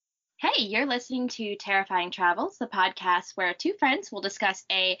Hey, you're listening to Terrifying Travels, the podcast where two friends will discuss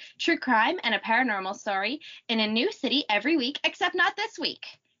a true crime and a paranormal story in a new city every week, except not this week.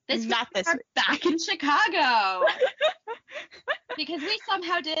 This week we're back in Chicago. Because we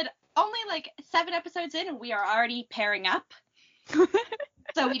somehow did only like 7 episodes in and we are already pairing up.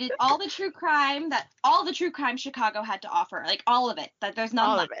 So we did all the true crime Chicago had to offer, like all of it. That there's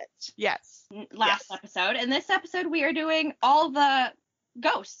none left. All of it. Yes. Last episode. And this episode we are doing all the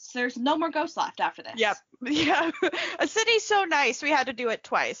ghosts. There's no more ghosts left after this. Yep. Yeah. A city's so nice. We had to do it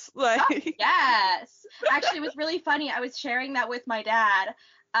twice. Oh, yes. Actually, it was really funny. I was sharing that with my dad.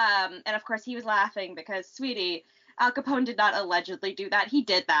 And of course he was laughing because, sweetie, Al Capone did not allegedly do that. He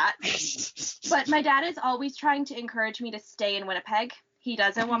did that. But my dad is always trying to encourage me to stay in Winnipeg. He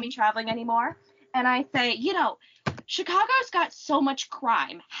doesn't want me traveling anymore. And I say, Chicago's got so much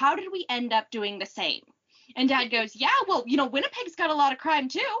crime. How did we end up doing the same? And Dad goes, yeah, well, Winnipeg's got a lot of crime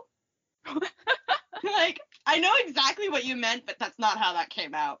too. Like, I know exactly what you meant, but that's not how that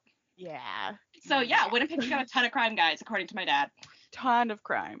came out. Yeah. So yeah, Winnipeg's got a ton of crime, guys, according to my dad. Ton of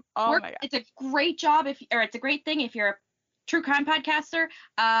crime. Oh my God. It's a great job it's a great thing if you're a true crime podcaster.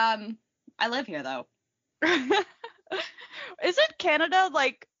 I live here though. Isn't Canada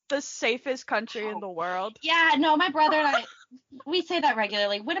like the safest country in the world? Yeah, no, my brother and I, we say that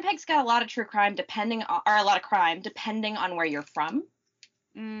regularly. Winnipeg's got a lot of true crime depending on where you're from.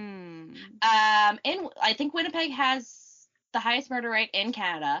 And I think Winnipeg has the highest murder rate in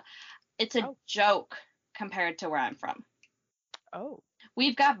Canada. It's a joke compared to where I'm from. Oh.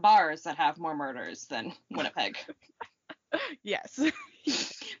 We've got bars that have more murders than Winnipeg. Yes.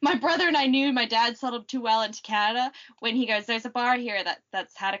 My brother and I knew my dad settled too well into Canada when he goes, there's a bar here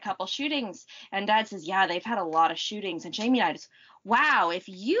that's had a couple shootings. And Dad says, yeah, they've had a lot of shootings. And Jamie and I just, wow, if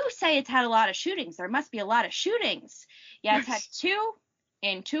you say it's had a lot of shootings, there must be a lot of shootings. Yeah, it's had 2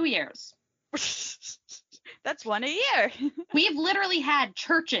 in 2 years. That's 1 a year. We've literally had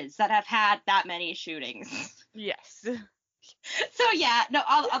churches that have had that many shootings. Yes. So yeah, no,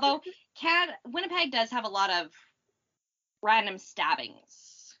 although Winnipeg does have a lot of random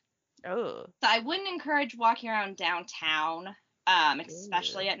stabbings. Oh. So I wouldn't encourage walking around downtown,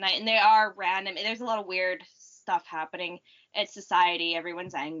 especially at night. And they are random. There's a lot of weird stuff happening. It's society.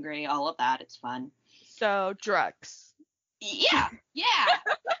 Everyone's angry. All of that. It's fun. So drugs. Yeah. Yeah.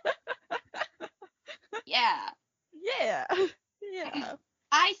 Yeah. Yeah. Yeah.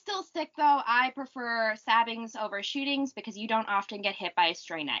 I still stick, though. I prefer stabbings over shootings because you don't often get hit by a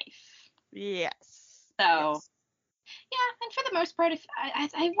stray knife. Yes. So, yeah, and for the most part, if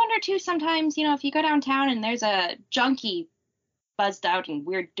I wonder, too, sometimes, if you go downtown and there's a junkie buzzed out and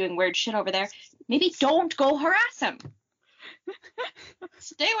doing weird shit over there, maybe don't go harass him.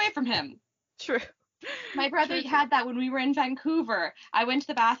 Stay away from him. True. My brother had that when we were in Vancouver. I went to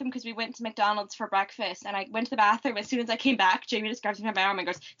the bathroom because we went to McDonald's for breakfast, and I went to the bathroom. As soon as I came back, Jamie just grabs me by my arm and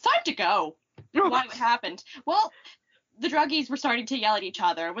goes, it's time to go. Why? What happened? Well, the druggies were starting to yell at each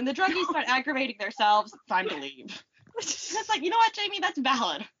other. When the druggies start aggravating themselves, it's time to leave. It's like, you know what, Jamie? That's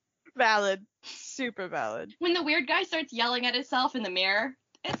valid. Valid. Super valid. When the weird guy starts yelling at himself in the mirror,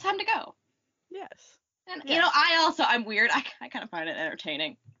 it's time to go. Yes. And, I'm weird. I kind of find it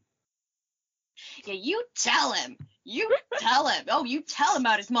entertaining. Yeah, you tell him. You tell him. Oh, you tell him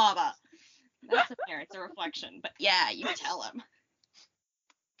about his mama. That's a parent's a reflection. But yeah, you tell him.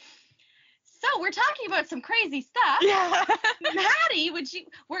 So we're talking about some crazy stuff. Yeah. Maddie,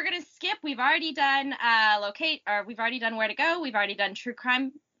 we're going to skip. We've already done we've already done where to go. We've already done true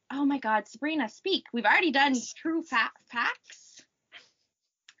crime. Oh my God, Sabrina, speak. We've already done true facts.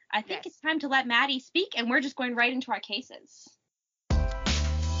 I think it's time to let Maddie speak, and we're just going right into our cases.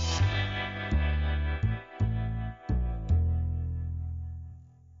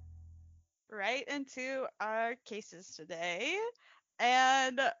 Right into our cases today,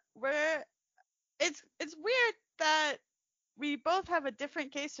 and it's weird that we both have a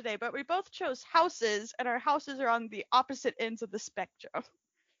different case today, but we both chose houses, and our houses are on the opposite ends of the spectrum.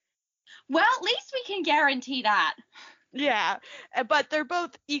 Well, at least we can guarantee that. Yeah, but they're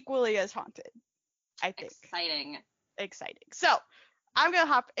both equally as haunted, I think. Exciting. So I'm gonna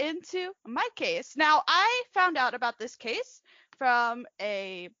hop into my case. Now, I found out about this case from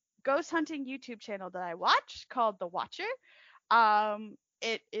a ghost hunting YouTube channel that I watch called The Watcher.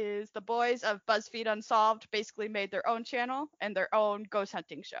 It is the boys of BuzzFeed Unsolved basically made their own channel and their own ghost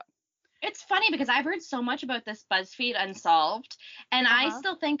hunting show. It's funny because I've heard so much about this BuzzFeed Unsolved, and I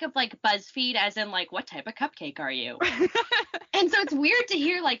still think of like BuzzFeed as in like, what type of cupcake are you? And so it's weird to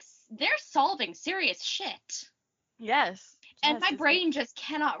hear like they're solving serious shit. Yes. And my brain just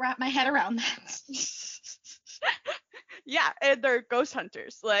cannot wrap my head around that. Yeah, and they're ghost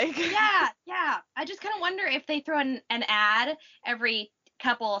hunters. Like. Yeah. I just kind of wonder if they throw an ad every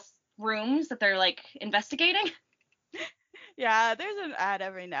couple rooms that they're like investigating. Yeah, there's an ad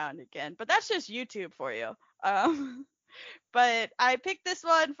every now and again, but that's just YouTube for you. Um, but I picked this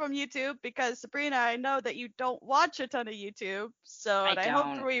one from YouTube because Sabrina, I know that you don't watch a ton of YouTube, so I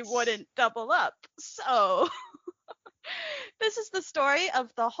hoped we wouldn't double up. So this is the story of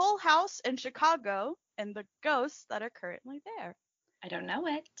the whole house in Chicago and the ghosts that are currently there. I don't know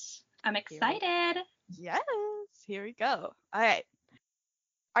it. I'm excited. Yes, here we go. All right.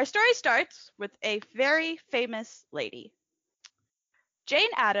 Our story starts with a very famous lady. Jane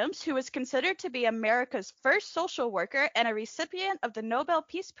Addams, who is considered to be America's first social worker and a recipient of the Nobel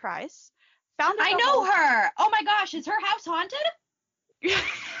Peace Prize, founded I know her! Oh my gosh, is her house haunted?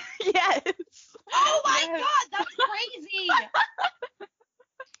 Yes. Oh my god, that's crazy!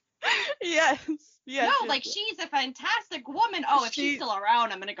 Yes. No, like she's a fantastic woman. Oh, if she's still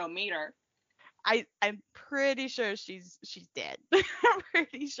around, I'm gonna go meet her. I'm pretty sure she's dead. I'm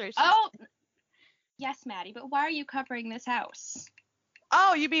pretty sure she's dead. Yes, Maddie, but why are you covering this house?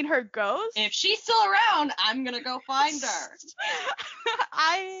 Oh, you mean her ghost? If she's still around, I'm gonna go find her.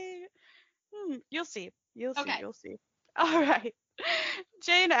 You'll see. You'll see. All right.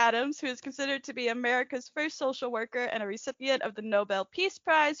 Jane Addams, who is considered to be America's first social worker and a recipient of the Nobel Peace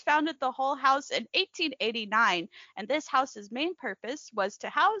Prize, founded the Hull House in 1889, and this house's main purpose was to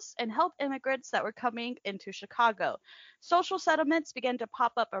house and help immigrants that were coming into Chicago. Social settlements began to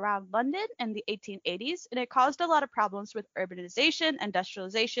pop up around London in the 1880s, and it caused a lot of problems with urbanization,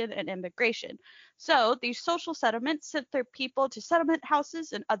 industrialization, and immigration. So these social settlements sent their people to settlement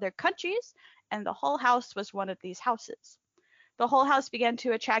houses in other countries, and the Hull House was one of these houses. The Hull House began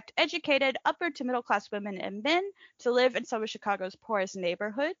to attract educated, upper to middle class women and men to live in some of Chicago's poorest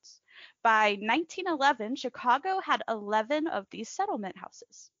neighborhoods. By 1911, Chicago had 11 of these settlement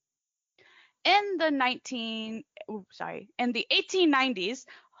houses. In the 1890s,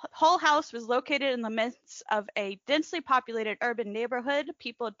 Hull House was located in the midst of a densely populated urban neighborhood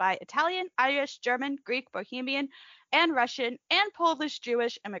peopled by Italian, Irish, German, Greek, Bohemian, and Russian and Polish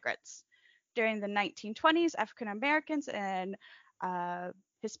Jewish immigrants. During the 1920s, African Americans and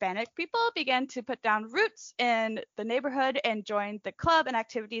Hispanic people began to put down roots in the neighborhood and joined the club and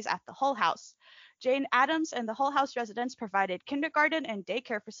activities at the Hull House. Jane Addams and the Hull House residents provided kindergarten and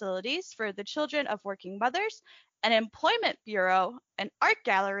daycare facilities for the children of working mothers, an employment bureau, an art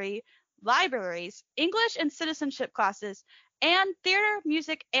gallery, libraries, English and citizenship classes, and theater,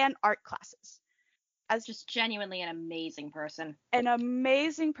 music, and art classes. As just genuinely an amazing person, an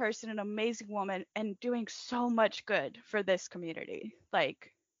amazing woman, and doing so much good for this community.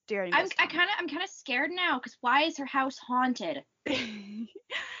 Like during this I'm kind of scared now because why is her house haunted?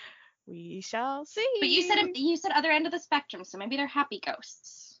 We shall see. But you said other end of the spectrum, so maybe they're happy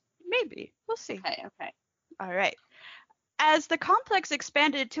ghosts. Maybe we'll see. Okay. All right. As the complex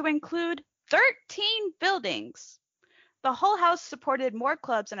expanded to include 13 buildings, the Hull House supported more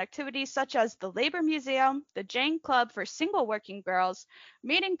clubs and activities such as the Labor Museum, the Jane Club for single working girls,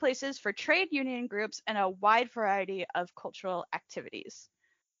 meeting places for trade union groups, and a wide variety of cultural activities.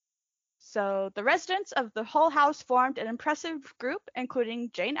 So the residents of the Hull House formed an impressive group, including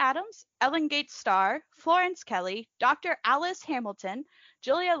Jane Addams, Ellen Gates Starr, Florence Kelly, Dr. Alice Hamilton,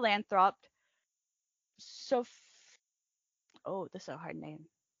 Julia Lanthrop, this is a hard name,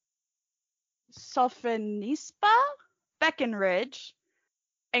 Sophonisba Beckenridge,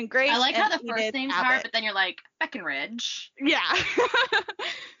 and Grace. I like how the Edith first name's Abbott. hard, but then you're like, Beckenridge. Yeah.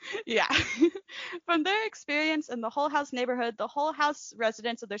 Yeah. From their experience in the Hull House neighborhood, the Hull House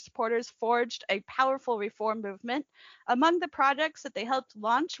residents and their supporters forged a powerful reform movement. Among the projects that they helped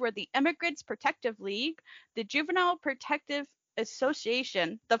launch were the Immigrants Protective League, the Juvenile Protective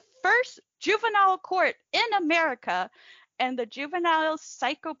Association, the first juvenile court in America, and the Juvenile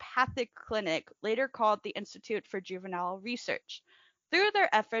Psychopathic Clinic, later called the Institute for Juvenile Research. Through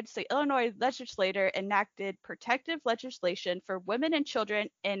their efforts, the Illinois legislature enacted protective legislation for women and children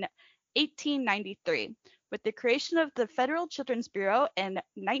in 1893. With the creation of the Federal Children's Bureau in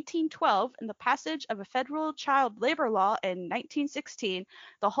 1912 and the passage of a federal child labor law in 1916,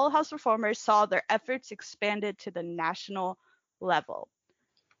 the Hull House reformers saw their efforts expanded to the national level.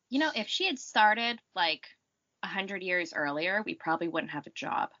 You know, if she had started like 100 years earlier, we probably wouldn't have a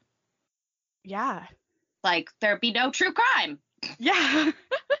job. Yeah. Like, there'd be no true crime. Yeah.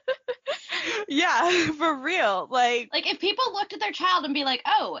 Yeah, for real. Like if people looked at their child and be like,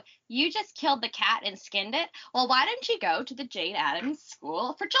 oh, you just killed the cat and skinned it, well, why didn't you go to the Jane Addams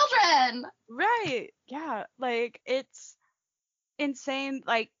School for Children? Right. Yeah. Like, it's insane.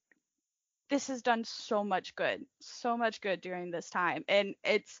 Like, this has done so much good during this time. And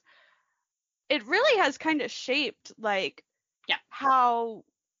it really has kind of shaped like how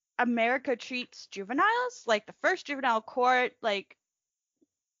America treats juveniles, like the first juvenile court, like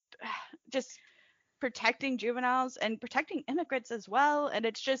just protecting juveniles and protecting immigrants as well. And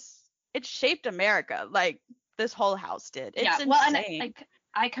it's shaped America like this whole house did. It's insane. Well, and like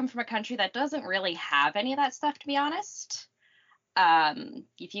I come from a country that doesn't really have any of that stuff, to be honest.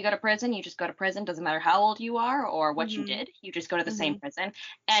 If you go to prison, you just go to prison. Doesn't matter how old you are or what you did. You just go to the same prison.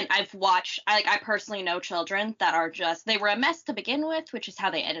 And I've watched, I personally know children that are they were a mess to begin with, which is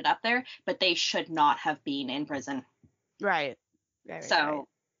how they ended up there, but they should not have been in prison. Right. So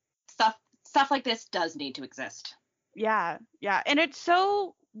stuff like this does need to exist. Yeah. And it's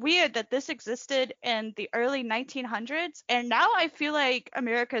so weird that this existed in the early 1900s, and now I feel like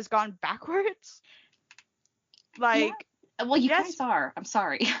America has gone backwards. Like, well, you guys are. I'm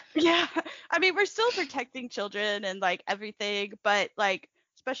sorry. Yeah. I mean, we're still protecting children and like everything, but like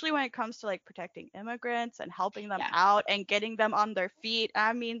especially when it comes to like protecting immigrants and helping them out and getting them on their feet.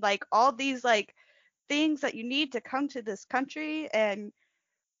 I mean, like all these like things that you need to come to this country, and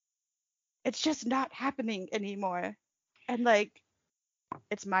it's just not happening anymore. And like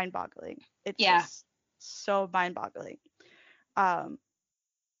it's mind-boggling. It's just so mind-boggling. So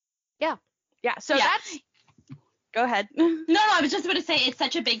that's go ahead. No, I was just going to say it's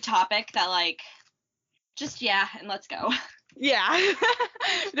such a big topic that like just and let's go. Yeah.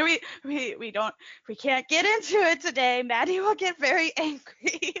 we can't get into it today. Maddie will get very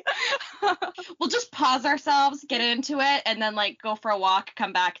angry. We'll just pause ourselves, get into it, and then like go for a walk,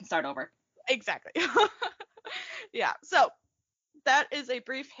 come back and start over. Exactly. Yeah. So that is a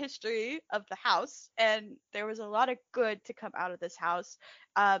brief history of the house, and there was a lot of good to come out of this house.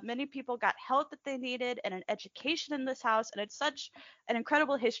 Many people got help that they needed and an education in this house, and it's such an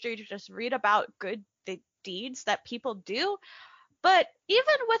incredible history to just read about good deeds that people do. But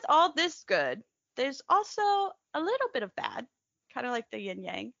even with all this good, there's also a little bit of bad, kind of like the yin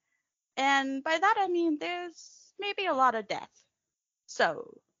yang. And by that I mean there's maybe a lot of death.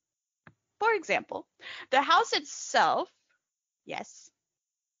 So, for example, the house itself. Yes.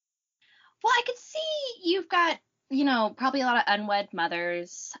 Well, I could see you've got, probably a lot of unwed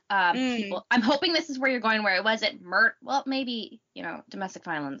mothers, people. I'm hoping this is where you're going, where it wasn't well, maybe, domestic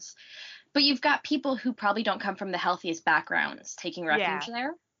violence. But you've got people who probably don't come from the healthiest backgrounds taking refuge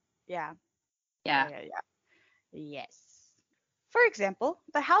there. Yeah. Yes. For example,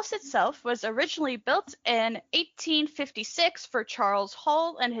 the house itself was originally built in 1856 for Charles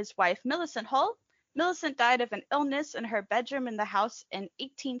Hull and his wife Millicent Hull. Millicent died of an illness in her bedroom in the house in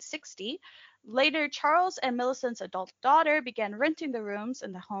 1860. Later, Charles and Millicent's adult daughter began renting the rooms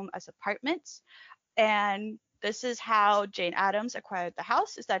in the home as apartments. And this is how Jane Addams acquired the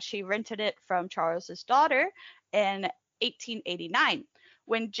house, is that she rented it from Charles's daughter in 1889.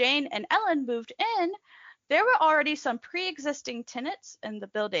 When Jane and Ellen moved in, there were already some pre-existing tenants in the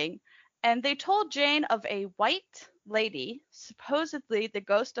building, and they told Jane of a white lady, supposedly the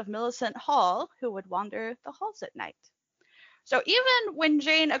ghost of Millicent Hall, who would wander the halls at night. So even when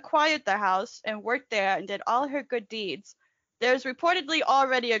Jane acquired the house and worked there and did all her good deeds, there's reportedly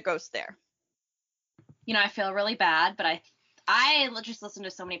already a ghost there. I feel really bad, but I just listen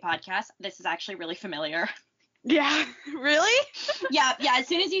to so many podcasts. This is actually really familiar. Yeah, really? Yeah. As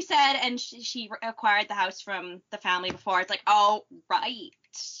soon as you said, and she acquired the house from the family before, it's like, oh, right.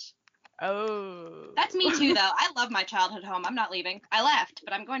 Oh. That's me too, though. I love my childhood home. I'm not leaving. I left,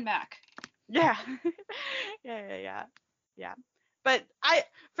 but I'm going back. Yeah. Yeah. But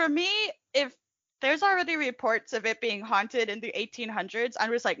for me, if there's already reports of it being haunted in the 1800s,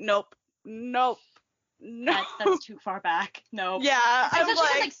 I'm just like, nope. That's too far back. No. Yeah.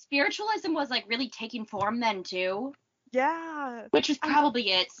 Especially like spiritualism was like really taking form then too. Yeah. Which was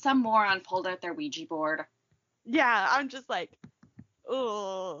probably it. Some moron pulled out their Ouija board. Yeah, I'm just like,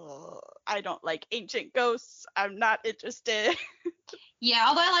 oh, I don't like ancient ghosts. I'm not interested. Yeah,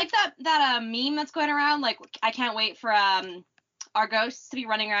 although I like that meme that's going around. Like, I can't wait for our ghosts to be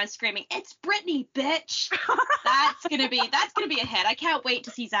running around screaming, "It's Britney, bitch!" That's gonna be a hit. I can't wait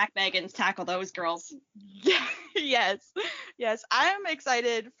to see Zach Bagans tackle those girls. Yeah, yes. I'm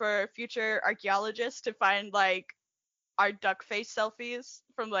excited for future archaeologists to find like our duck face selfies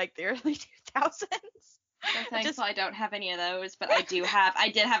from like the early 2000s. I'm thankful I don't have any of those, but I did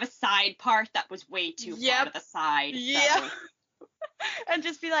have a side part that was way too far to the side. Yeah. So. And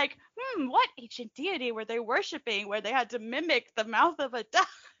just be like, what ancient deity were they worshiping where they had to mimic the mouth of a duck?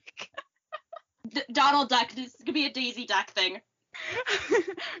 Donald Duck. This could be a Daisy Duck thing.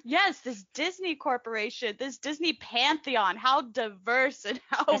 Yes, this Disney corporation, this Disney pantheon, how diverse and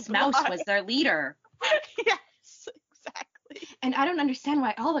how This mouse was their leader. Yes, exactly. And I don't understand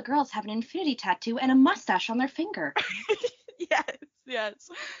why all the girls have an infinity tattoo and a mustache on their finger. Yes.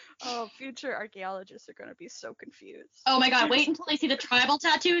 Oh, future archaeologists are going to be so confused. Oh my god, wait until they see the tribal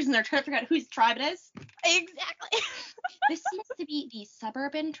tattoos and they're trying to figure out whose tribe it is. Exactly. This seems to be the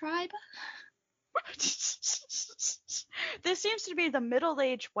suburban tribe. This seems to be the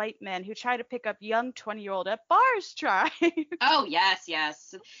middle-aged white men who try to pick up young 20-year-old at bars tribe. Oh,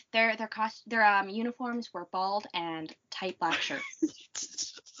 yes. Their uniforms were bald and tight black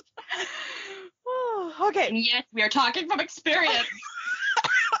shirts. Okay. And yes, we are talking from experience.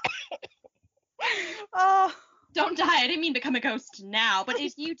 Don't die. I didn't mean to become a ghost now, but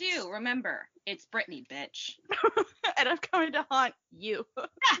if you do, remember, it's Brittany, bitch. And I'm going to haunt you.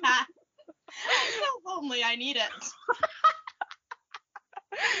 I'm so lonely. I need it.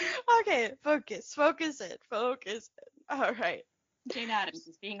 Okay, focus it. All right. Jane Addams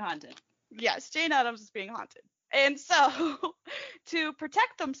is being haunted. Yes, Jane Addams is being haunted. And so, to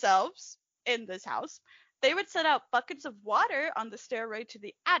protect themselves in this house, they would set out buckets of water on the stairway to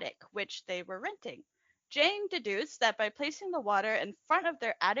the attic, which they were renting. Jane deduced that by placing the water in front of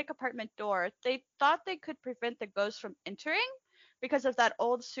their attic apartment door, they thought they could prevent the ghosts from entering because of that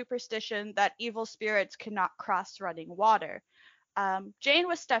old superstition that evil spirits cannot cross running water. Jane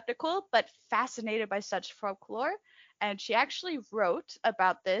was skeptical but fascinated by such folklore, and she actually wrote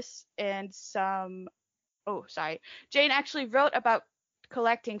about this in some. Jane actually wrote about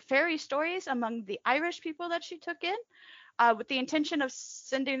collecting fairy stories among the Irish people that she took in, with the intention of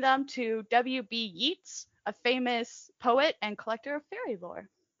sending them to W.B. Yeats, a famous poet and collector of fairy lore.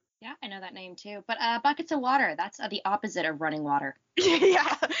 Yeah, I know that name too. But buckets of water, that's the opposite of running water.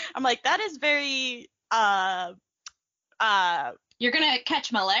 Yeah, I'm like, that is very, You're going to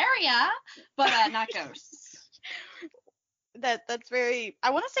catch malaria, but not ghosts. That's very, I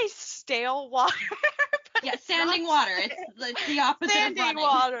want to say stale water. Yeah, standing water. It's the opposite standing of running.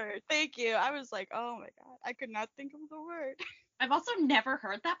 water. Thank you. I was like, oh my god, I could not think of the word. I've also never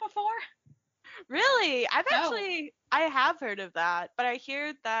heard that before. Really? I have heard of that, but I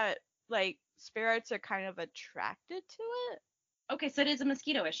hear that like spirits are kind of attracted to it. Okay, so it is a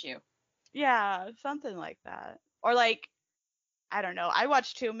mosquito issue. Yeah, something like that. Or like, I don't know. I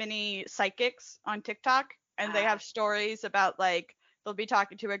watch too many psychics on TikTok, and they have stories about like they'll be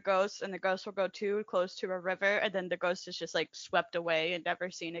talking to a ghost and the ghost will go too close to a river and then the ghost is just like swept away and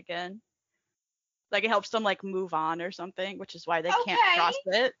never seen again. Like it helps them like move on or something, which is why they can't cross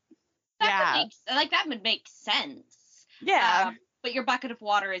it. That would make sense. Yeah. But your bucket of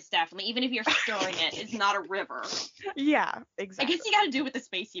water is definitely, even if you're storing it, is not a river. Yeah, exactly. I guess you got to do with the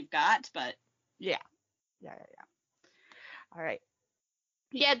space you've got, but. Yeah. All right.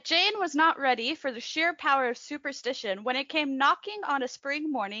 Yet Jane was not ready for the sheer power of superstition when it came knocking on a spring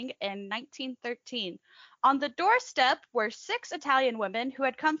morning in 1913. On the doorstep were 6 Italian women who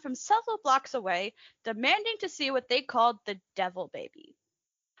had come from several blocks away, demanding to see what they called the devil baby.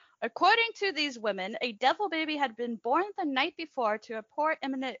 According to these women, a devil baby had been born the night before to a poor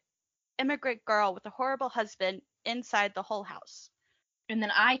immigrant girl with a horrible husband inside the whole house. And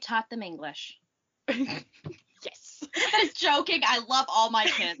then I taught them English. Yes. I was joking. I love all my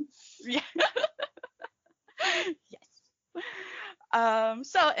kids. Yeah. Yes.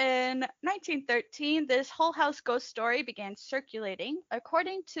 So in 1913, this whole house ghost story began circulating.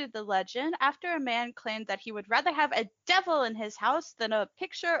 According to the legend, after a man claimed that he would rather have a devil in his house than a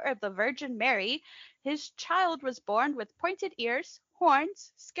picture of the Virgin Mary, his child was born with pointed ears,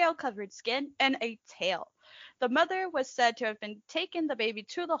 horns, scale-covered skin, and a tail. The mother was said to have been taken the baby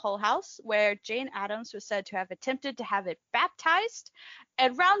to the Hull House, where Jane Addams was said to have attempted to have it baptized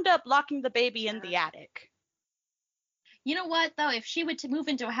and wound up locking the baby in the attic. You know what, though? If she would move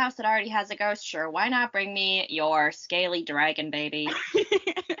into a house that already has a ghost, sure, why not bring me your scaly dragon baby?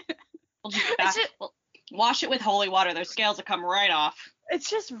 We'll wash it with holy water. Those scales will come right off. It's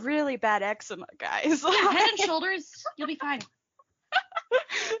just really bad eczema, guys. Yeah, head and shoulders, you'll be fine.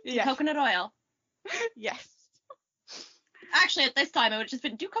 Yeah. Coconut oil. Yes. Actually, at this time, it would have just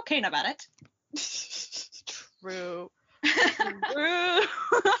been do cocaine about it. True.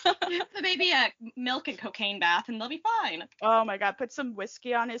 Maybe a milk and cocaine bath, and they'll be fine. Oh my god, put some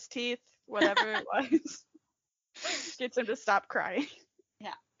whiskey on his teeth, whatever it was. Gets him to stop crying.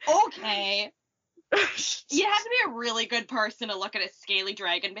 Yeah. Okay. You have to be a really good person to look at a scaly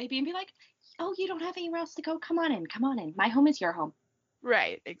dragon baby and be like, oh, you don't have anywhere else to go? Come on in. My home is your home.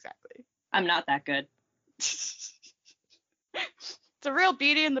 Right, exactly. I'm not that good. It's a real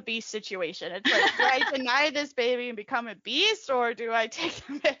Beauty and the Beast situation. It's like, do I deny this baby and become a beast, or do I take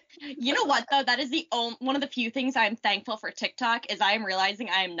them in? You know what, though? That is one of the few things I'm thankful for TikTok is I am realizing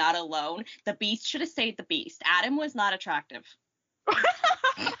I am not alone. The beast should have stayed the beast. Adam was not attractive.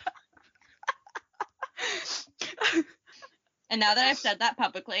 And now that I've said that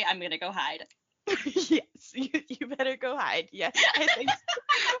publicly, I'm going to go hide. Yes, you better go hide. Yes,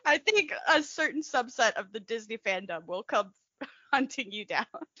 I think a certain subset of the Disney fandom will come hunting you down.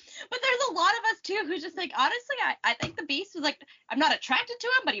 But there's a lot of us too who just like, honestly, I think the beast was like, I'm not attracted to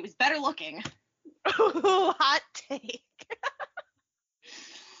him, but he was better looking. Ooh, hot take.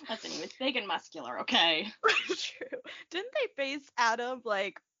 Listen, he was big and muscular, okay? True. Didn't they base Adam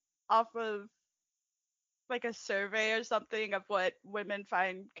like off of like a survey or something of what women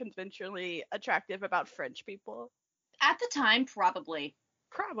find conventionally attractive about French people? At the time, probably.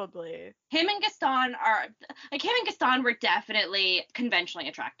 Him and Gaston were definitely conventionally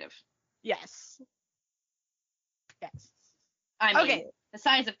attractive. Yes. I mean, okay. The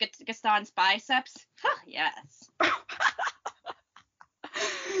size of Gaston's biceps. Huh, yes.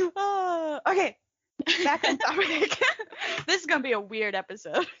 Okay. Back on topic. This is gonna be a weird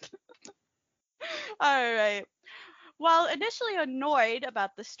episode. All right. While initially annoyed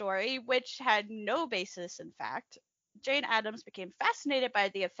about the story, which had no basis in fact, Jane Addams became fascinated by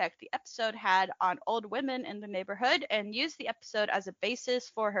the effect the episode had on old women in the neighborhood and used the episode as a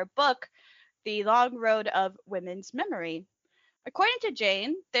basis for her book, The Long Road of Women's Memory. According to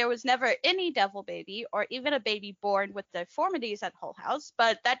Jane, there was never any devil baby or even a baby born with deformities at Hull House,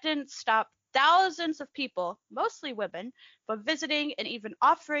 but that didn't stop thousands of people, mostly women, from visiting and even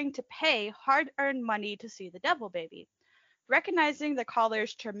offering to pay hard-earned money to see the devil baby. Recognizing the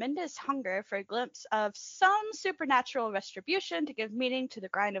caller's tremendous hunger for a glimpse of some supernatural retribution to give meaning to the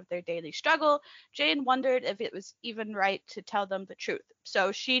grind of their daily struggle, Jane wondered if it was even right to tell them the truth.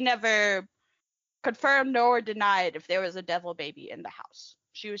 So she never confirmed nor denied if there was a devil baby in the house.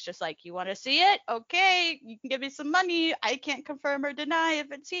 She was just like, you want to see it? Okay, you can give me some money. I can't confirm or deny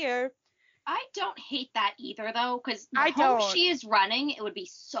if it's here. I don't hate that either, though, because the home she is running, it would be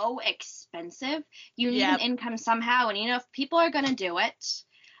so expensive. You need an income somehow, and if people are going to do it,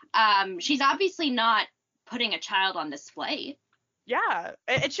 she's obviously not putting a child on display. Yeah,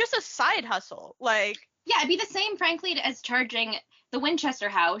 it's just a side hustle. Like, yeah, it'd be the same, frankly, as charging the Winchester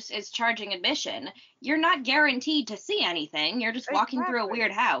House is charging admission. You're not guaranteed to see anything. You're just walking through a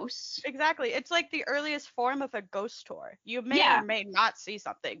weird house. Exactly. It's like the earliest form of a ghost tour. You may or may not see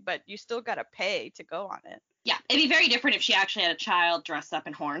something, but you still gotta pay to go on it. Yeah, it'd be very different if she actually had a child dressed up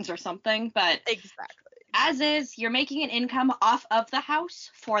in horns or something, but exactly. As is, you're making an income off of the house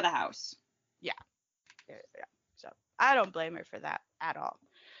for the house. Yeah. So I don't blame her for that at all.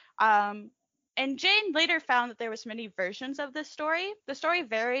 And Jane later found that there was many versions of this story. The story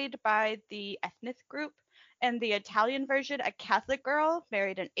varied by the ethnic group. In the Italian version, a Catholic girl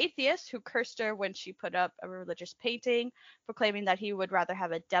married an atheist who cursed her when she put up a religious painting, proclaiming that he would rather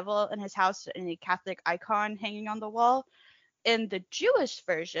have a devil in his house than a Catholic icon hanging on the wall. In the Jewish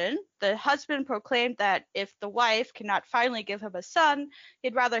version, the husband proclaimed that if the wife cannot finally give him a son,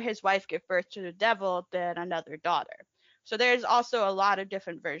 he'd rather his wife give birth to the devil than another daughter. So there's also a lot of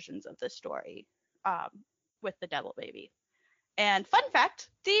different versions of this story with the devil baby. And fun fact,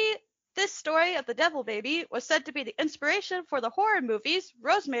 this story of the devil baby was said to be the inspiration for the horror movies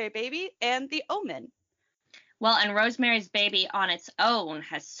Rosemary Baby and The Omen. Well, and Rosemary's Baby on its own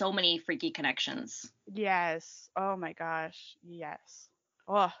has so many freaky connections. Yes. Oh my gosh. Yes.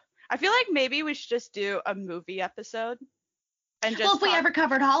 Oh, I feel like maybe we should just do a movie episode. And just if we ever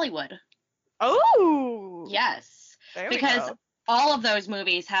covered Hollywood. Oh. Yes. Because all of those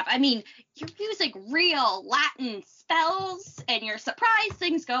movies have, you're using real Latin spells and you're surprised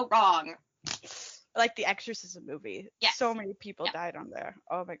things go wrong. Like the Exorcism movie. Yes. So many people died on there.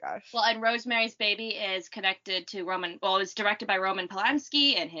 Oh my gosh. Well, and Rosemary's Baby is connected to it was directed by Roman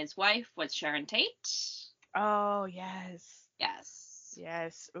Polanski and his wife was Sharon Tate. Oh, yes. Yes.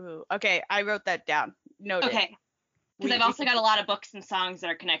 Yes. Ooh. Okay, I wrote that down. Noted. Okay. Because I've also got a lot of books and songs that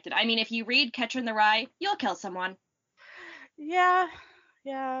are connected. If you read Catcher in the Rye, you'll kill someone. Yeah.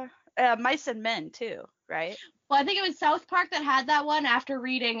 Mice and Men too, right? Well, I think it was South Park that had that one. After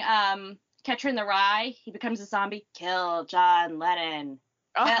reading Catcher in the Rye, he becomes a zombie. Kill John Lennon.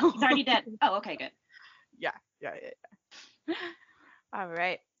 Oh. He's already dead. Oh, okay, good. Yeah. All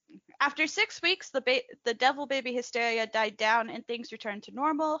right. After 6 weeks, the devil baby hysteria died down and things returned to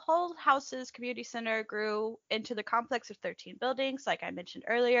normal. Hull House's community center grew into the complex of 13 buildings, like I mentioned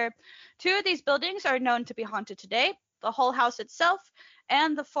earlier. 2 of these buildings are known to be haunted today, the Hull House itself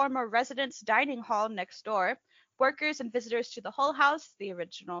and the former residence dining hall next door. Workers and visitors to the Hull House, the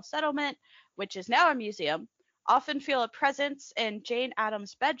original settlement, which is now a museum, often feel a presence in Jane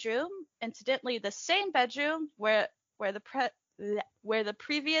Addams' bedroom, incidentally the same bedroom where the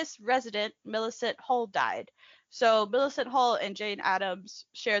previous resident, Millicent Hull, died. So Millicent Hull and Jane Addams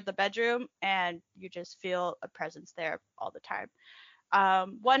shared the bedroom, and you just feel a presence there all the time.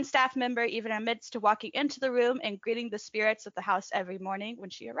 One staff member even admits to walking into the room and greeting the spirits of the house every morning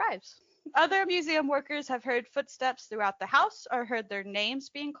when she arrives. Other museum workers have heard footsteps throughout the house or heard their names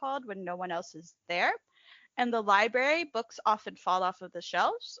being called when no one else is there. In the library, books often fall off of the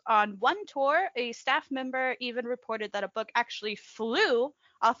shelves. On one tour, a staff member even reported that a book actually flew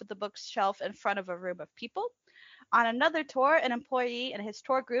off of the bookshelf in front of a room of people. On another tour, an employee in his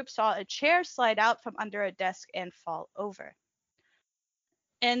tour group saw a chair slide out from under a desk and fall over.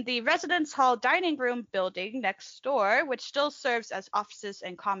 In the residence hall dining room building next door, which still serves as offices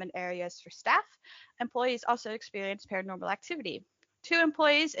and common areas for staff, employees also experience paranormal activity. Two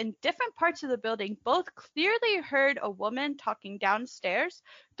employees in different parts of the building both clearly heard a woman talking downstairs,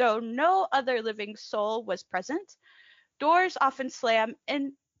 though no other living soul was present. Doors often slam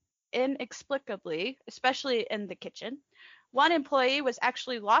inexplicably, especially in the kitchen. One employee was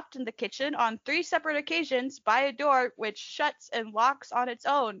actually locked in the kitchen on 3 separate occasions by a door which shuts and locks on its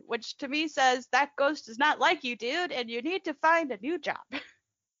own, which to me says that ghost does not like you, dude, and you need to find a new job.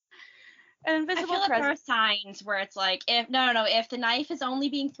 An invisible I feel like there are signs where it's like, if the knife is only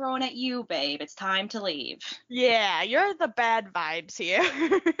being thrown at you, babe, it's time to leave. Yeah, you're the bad vibes here.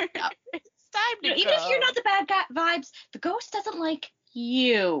 Yep. It's time to go. Even if you're not the bad vibes, the ghost doesn't like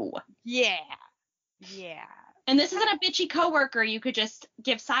you. Yeah. And this isn't a bitchy coworker you could just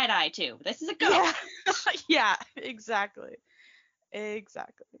give side eye to. This is a ghost. Yeah, exactly. An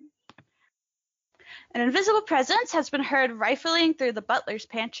invisible presence has been heard rifling through the butler's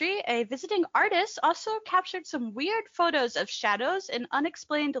pantry. A visiting artist also captured some weird photos of shadows and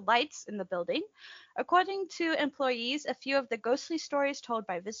unexplained lights in the building. According to employees, a few of the ghostly stories told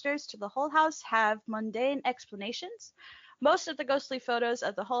by visitors to the Hull House have mundane explanations. Most of the ghostly photos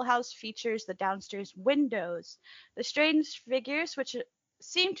of the Hull House features the downstairs windows. The strange figures which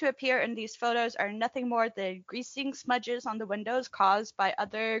seem to appear in these photos are nothing more than greasing smudges on the windows caused by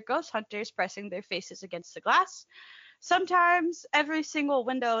other ghost hunters pressing their faces against the glass. Sometimes every single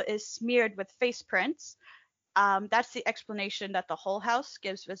window is smeared with face prints. That's the explanation that the Hull House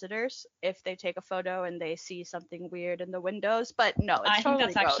gives visitors if they take a photo and they see something weird in the windows. But no, it's I totally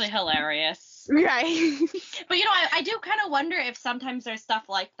think that's actually hilarious. Right. But I do kind of wonder if sometimes there's stuff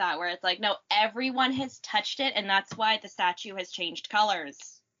like that where it's like, no, everyone has touched it, and that's why the statue has changed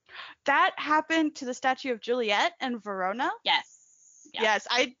colors. That happened to the statue of Juliet in Verona. Yes. Yeah. Yes,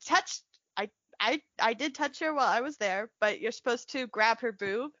 I did touch her while I was there, but you're supposed to grab her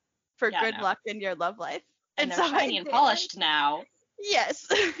boob for good luck in your love life. And they're shiny and polished now. Yes.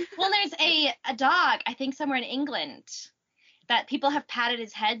 Well, there's a dog, I think somewhere in England, that people have patted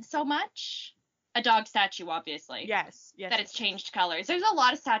his head so much. A dog statue, obviously. Yes. That it's changed colors. There's a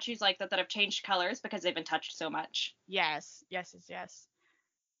lot of statues like that have changed colors because they've been touched so much. Yes.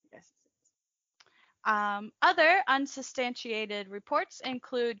 Other unsubstantiated reports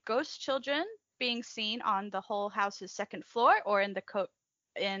include ghost children being seen on the Hull House's second floor or in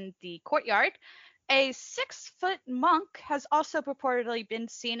the courtyard. A 6-foot monk has also purportedly been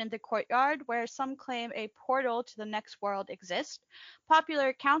seen in the courtyard, where some claim a portal to the next world exists. Popular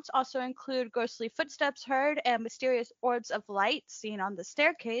accounts also include ghostly footsteps heard and mysterious orbs of light seen on the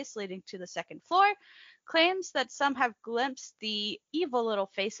staircase leading to the second floor. Claims that some have glimpsed the evil little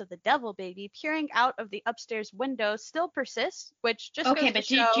face of the devil baby peering out of the upstairs window still persists, which just goes to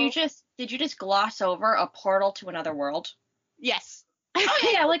show... did you just gloss over a portal to another world? Yes.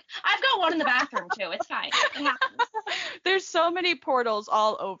 Oh yeah, like I've got one in the bathroom too. It's fine. It happens. There's so many portals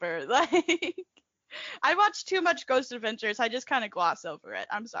all over. Like, I watch too much Ghost Adventures. I just kind of gloss over it.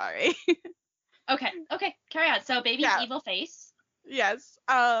 I'm sorry. Okay. Carry on. So, baby's evil face. Yes.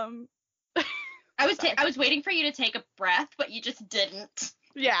 I was waiting for you to take a breath, but you just didn't.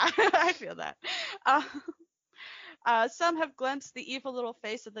 Yeah, I feel that. Some have glimpsed the evil little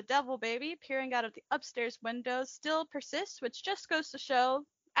face of the devil baby peering out of the upstairs windows still persists, which just goes to show,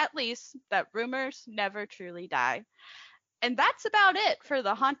 at least, that rumors never truly die. And that's about it for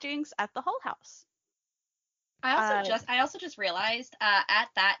the hauntings at the Hull House. I also just realized at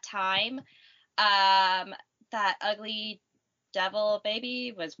that time that ugly devil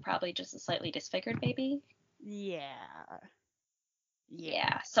baby was probably just a slightly disfigured baby. Yeah.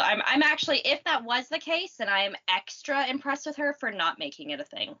 So I'm actually, if that was the case, then I am extra impressed with her for not making it a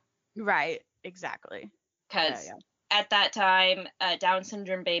thing. Right. Exactly. Because at that time, a Down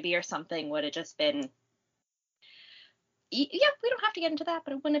syndrome baby or something would have just been Yeah, we don't have to get into that,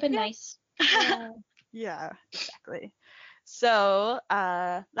 but it wouldn't have been nice. Yeah, exactly. So,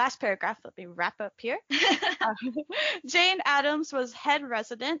 last paragraph, let me wrap up here. Jane Addams was head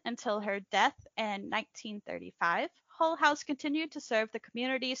resident until her death in 1935. Hull House continued to serve the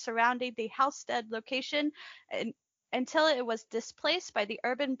community surrounding the Halstead location until it was displaced by the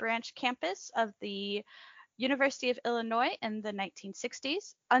urban branch campus of the University of Illinois in the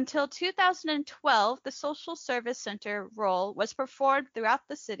 1960s. Until 2012, the Social Service Center role was performed throughout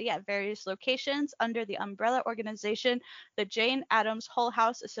the city at various locations under the umbrella organization, the Jane Addams Hull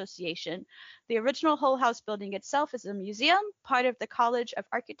House Association. The original Hull House building itself is a museum, part of the College of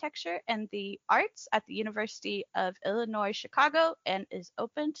Architecture and the Arts at the University of Illinois, Chicago, and is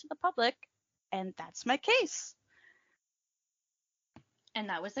open to the public. And that's my case. And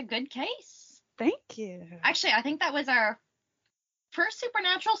that was a good case. Thank you. Actually, I think that was our first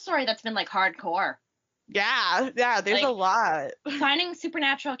supernatural story that's been like hardcore. Yeah, there's a lot. Finding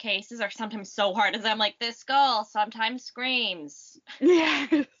supernatural cases are sometimes so hard, as I'm like, this skull sometimes screams.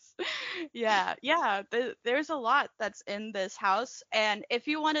 Yes. Yeah. There's a lot that's in this house, and if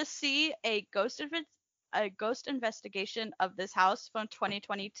you want to see a ghost investigation of this house from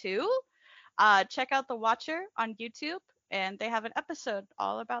 2022, check out The Watcher on YouTube, and they have an episode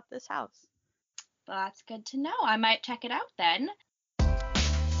all about this house. Well, that's good to know. I might check it out then.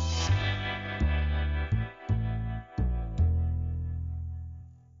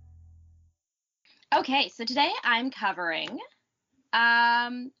 Okay, so today I'm covering,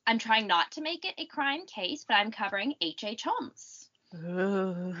 I'm trying not to make it a crime case, but I'm covering H.H. Holmes.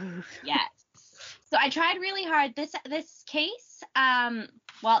 Ooh. Yes. So I tried really hard. This case,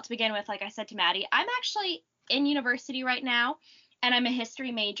 well, to begin with, like I said to Maddie, I'm actually in university right now. And I'm a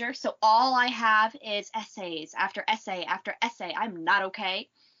history major, so all I have is essays after essay after essay. I'm not okay.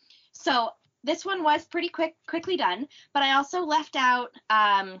 So this one was pretty quickly done, but I also left out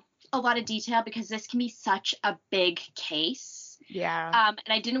a lot of detail because this can be such a big case. Yeah. And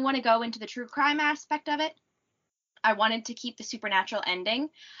I didn't want to go into the true crime aspect of it. I wanted to keep the supernatural ending.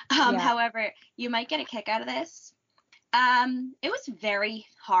 However, you might get a kick out of this. It was very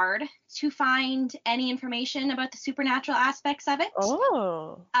hard to find any information about the supernatural aspects of it.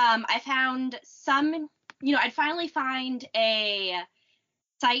 Oh. I found some, I'd finally find a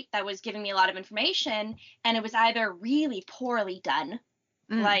site that was giving me a lot of information, and it was either really poorly done,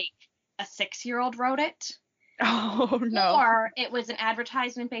 like a 6-year-old wrote it. Oh, no. Or it was an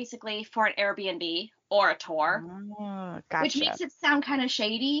advertisement basically for an Airbnb or a tour. Oh, gotcha. Which makes it sound kind of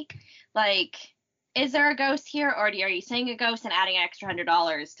shady. Like, is there a ghost here, or are you seeing a ghost and adding extra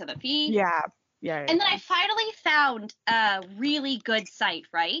 $100 to the fee? Yeah. And then I finally found a really good site,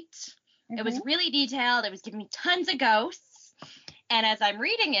 right? Mm-hmm. It was really detailed. It was giving me tons of ghosts. And as I'm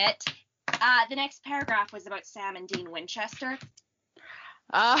reading it, the next paragraph was about Sam and Dean Winchester.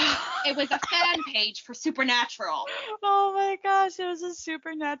 It was a fan page for Supernatural. Oh my gosh, it was a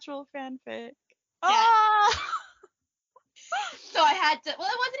Supernatural fanfic. Yeah. So I had to, well,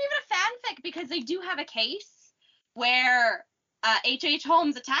 it wasn't even a fanfic because they do have a case where H.H.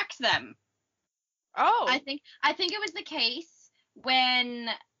 Holmes attacks them. Oh. I think it was the case when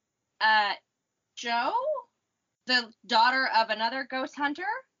Jo, the daughter of another ghost hunter,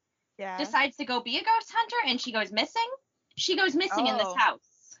 decides to go be a ghost hunter, and she goes missing. She goes missing in this house.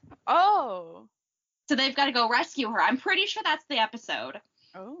 Oh. So they've got to go rescue her. I'm pretty sure that's the episode.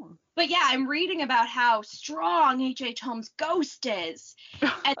 Oh. But yeah, I'm reading about how strong H.H. Holmes' ghost is.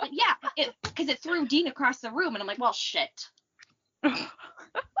 And yeah, because it threw Dean across the room, and I'm like, well, shit.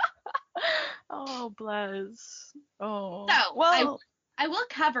 Oh, bless. Oh. So, well, I will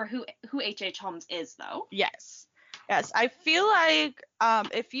cover who H.H. Holmes is, though. Yes. I feel like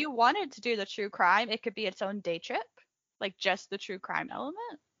if you wanted to do the true crime, it could be its own day trip, like just the true crime element.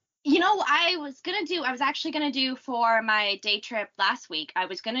 I was actually gonna do for my day trip last week. I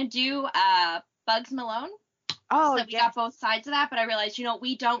was gonna do Bugs Malone. Oh, so we got both sides of that, but I realized,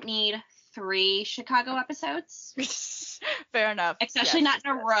 we don't need 3 Chicago episodes. Fair enough. Especially not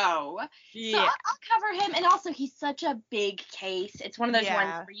in a row. Yeah. So I'll cover him, and also he's such a big case. It's one of those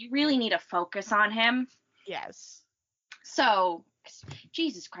ones where you really need to focus on him. Yes. So,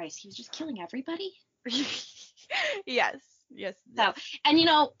 Jesus Christ, he was just killing everybody. Yes. So, and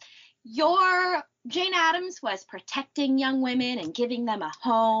your Jane Addams was protecting young women and giving them a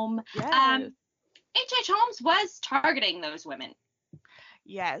home. Yes. H.H. Holmes was targeting those women.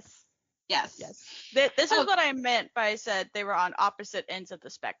 Yes. This is what I meant by I said they were on opposite ends of the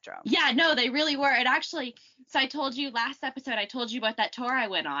spectrum. Yeah, no, they really were. And actually, so I told you last episode, I told you about that tour I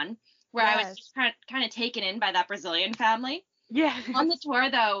went on where I was just kind of taken in by that Brazilian family. Yeah. On the tour,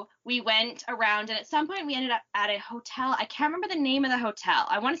 though, we went around, and at some point we ended up at a hotel. I can't remember the name of the hotel.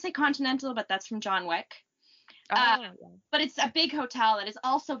 I want to say Continental, but that's from John Wick. Yeah. But it's a big hotel that is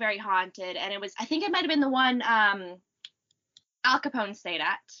also very haunted, and I think it might have been the one Al Capone stayed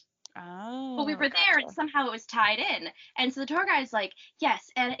at. Oh. But we were there, and somehow it was tied in. And so the tour guide's like, yes,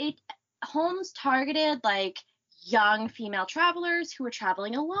 and Holmes targeted, like, young female travelers who were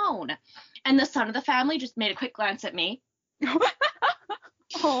traveling alone. And the son of the family just made a quick glance at me.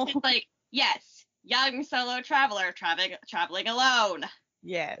 It's like, yes, young solo traveler traveling alone.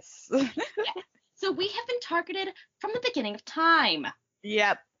 Yes. Yes. So we have been targeted from the beginning of time.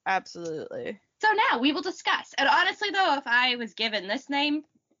 Yep, absolutely. So now we will discuss. And honestly, though, if I was given this name,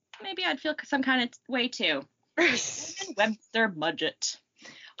 maybe I'd feel some kind of way too. Webster Mudgett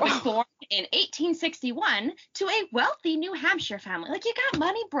was born in 1861 to a wealthy New Hampshire family. Like, you got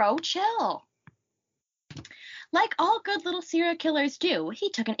money, bro. Chill. Like all good little serial killers do, he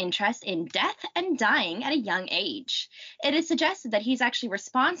took an interest in death and dying at a young age. It is suggested that he's actually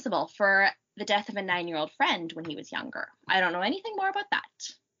responsible for the death of a 9-year-old friend when he was younger. I don't know anything more about that.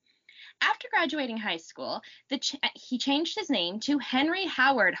 After graduating high school, he changed his name to Henry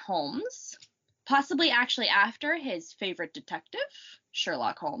Howard Holmes, possibly actually after his favorite detective,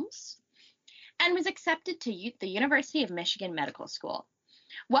 Sherlock Holmes, and was accepted to the University of Michigan Medical School.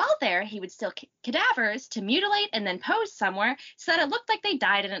 While there, he would steal cadavers to mutilate and then pose somewhere so that it looked like they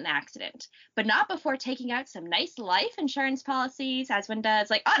died in an accident, but not before taking out some nice life insurance policies, as one does.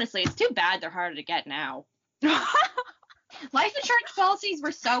 Like, honestly, it's too bad they're harder to get now. Life insurance policies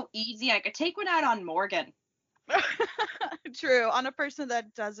were so easy, I could take one out on Morgan. True, on a person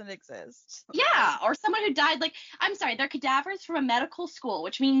that doesn't exist. Yeah, or someone who died, like, I'm sorry, they're cadavers from a medical school,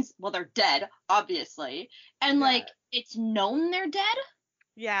 which means, well, they're dead, obviously, and, like, it's known they're dead?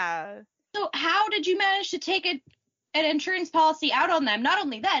 Yeah. So how did you manage to take an insurance policy out on them, not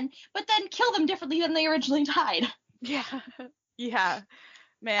only then, but then kill them differently than they originally died? Yeah. Yeah.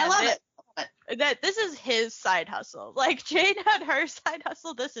 Man, I love it. This is his side hustle. Like, Jane had her side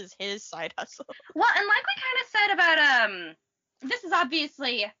hustle, this is his side hustle. Well, and like we kind of said about, this is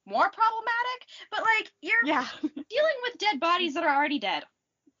obviously more problematic, but, like, you're dealing with dead bodies that are already dead.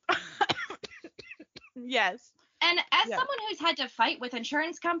 Yes. And as someone who's had to fight with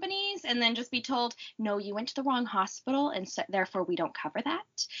insurance companies and then just be told, no, you went to the wrong hospital and so, therefore we don't cover that.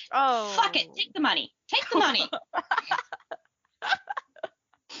 Oh. Fuck it. Take the money. Take the money.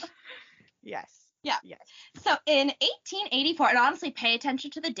 Yes. Yeah. Yes. So in 1884, and honestly, pay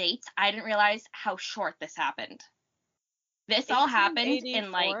attention to the dates. I didn't realize how short this happened. This all happened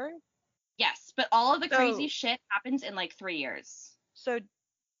in, like, yes, but all of the crazy shit happens in, like, 3 years. So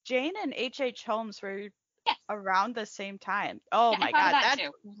Jane and H.H. Holmes were around the same time. Oh my God, that's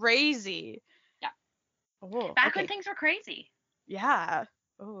crazy. Yeah. Oh, Back when things were crazy. Yeah.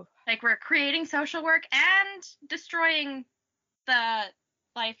 Oh. Like, we're creating social work and destroying the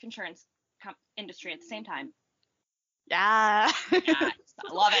life insurance industry at the same time. Yeah. Yes,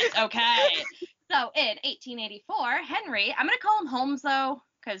 I love it. Okay. So in 1884, Henry, I'm going to call him Holmes though,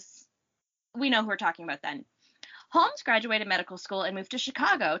 because we know who we're talking about then. Holmes graduated medical school and moved to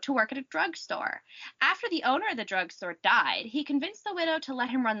Chicago to work at a drugstore. After the owner of the drugstore died, he convinced the widow to let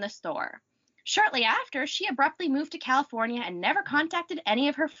him run the store. Shortly after, she abruptly moved to California and never contacted any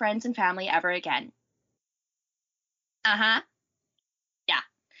of her friends and family ever again. Uh-huh. Yeah.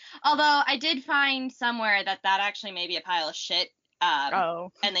 Although I did find somewhere that actually may be a pile of shit.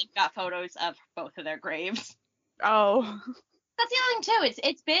 And they've got photos of both of their graves. Oh. That's the other thing, too.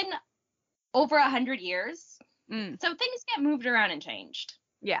 It's been over 100 years. So things get moved around and changed.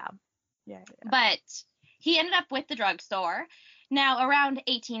 Yeah. But he ended up with the drugstore. Now, around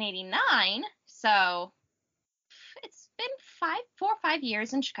 1889, so it's been 4 or 5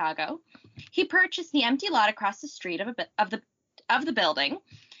 years in Chicago, he purchased the empty lot across the street of the building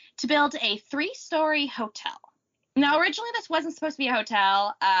to build a 3-story hotel. Now, originally, this wasn't supposed to be a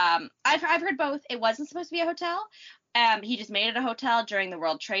hotel. I've heard both. It wasn't supposed to be a hotel. He just made it a hotel during the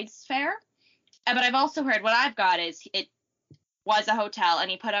World Trade Fair. But I've also heard, what I've got is it was a hotel,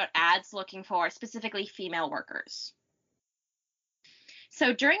 and he put out ads looking for specifically female workers.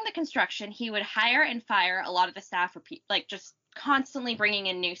 So during the construction, he would hire and fire a lot of the staff, like just constantly bringing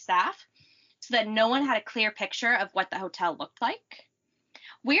in new staff so that no one had a clear picture of what the hotel looked like.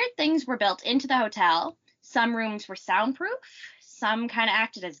 Weird things were built into the hotel. Some rooms were soundproof. Some kind of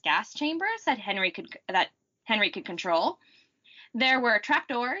acted as gas chambers that Henry could control. There were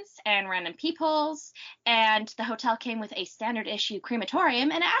trapdoors and random peepholes, and the hotel came with a standard issue crematorium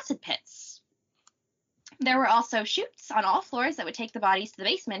and acid pits. There were also chutes on all floors that would take the bodies to the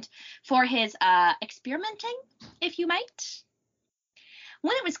basement for his experimenting, if you might.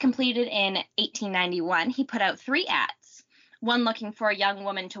 When it was completed in 1891, he put out 3 ads, one looking for a young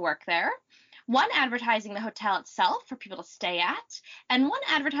woman to work there, one advertising the hotel itself for people to stay at, and one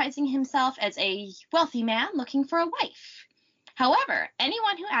advertising himself as a wealthy man looking for a wife. However,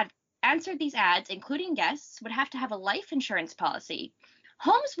 anyone who answered these ads, including guests, would have to have a life insurance policy.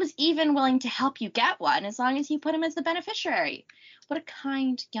 Holmes was even willing to help you get one as long as you put him as the beneficiary. What a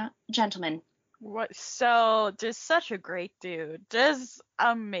kind gentleman. What? So, just such a great dude. Just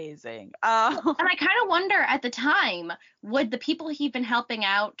amazing. And I kind of wonder at the time, would the people he'd been helping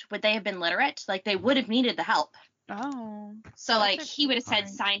out, would they have been literate? Like, they would have needed the help. Oh. So, like, he would have said,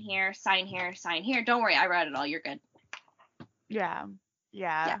 sign here, sign here, sign here. Don't worry, I read it all. You're good. Yeah.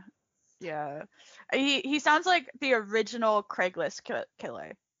 He sounds like the original Craigslist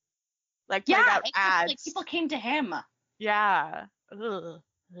killer. Like, putting out ads. Like, people came to him. Yeah. Ugh.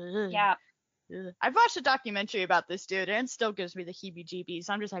 Yeah. I've watched a documentary about this dude, and it still gives me the heebie-jeebies.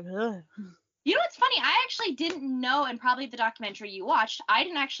 I'm just like, ugh. You know what's funny? I actually didn't know, and probably the documentary you watched, I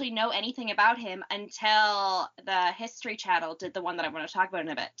didn't actually know anything about him until the History Channel did the one that I want to talk about in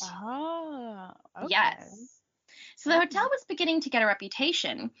a bit. Oh, okay. Yes. So the hotel was beginning to get a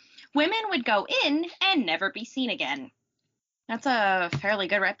reputation. Women would go in and never be seen again. That's a fairly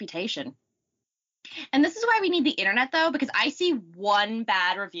good reputation. And this is why we need the internet, though, because I see one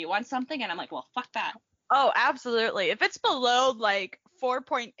bad review on something, and I'm like, well, fuck that. Oh, absolutely. If it's below, like,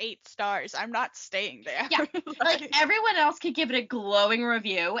 4.8 stars, I'm not staying there. Yeah, like, everyone else could give it a glowing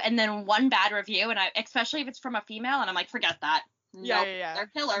review, and then one bad review, and especially if it's from a female, and I'm like, forget that. Yeah.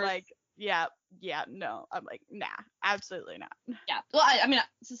 They're killers. I'm like, no. I'm like, nah, absolutely not. Yeah. Well, I mean,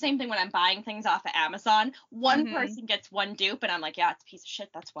 it's the same thing when I'm buying things off of Amazon. One person gets one dupe, and I'm like, yeah, it's a piece of shit.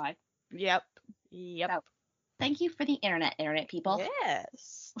 That's why. Yep. So, thank you for the internet people.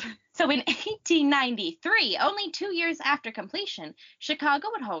 Yes. So in 1893, only 2 years after completion, Chicago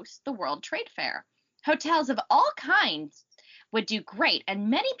would host the World Trade Fair. Hotels of all kinds would do great, and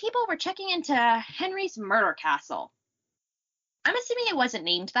many people were checking into Henry's murder castle. I'm assuming it wasn't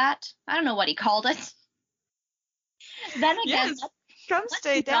named that. I don't know what he called it. Then again, let's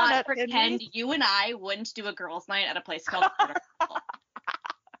stay down at pretend Henry's. You and I wouldn't do a girls' night at a place called Murder Castle.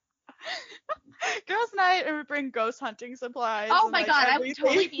 Girls' night, and we bring ghost hunting supplies. Oh my god, everything. I would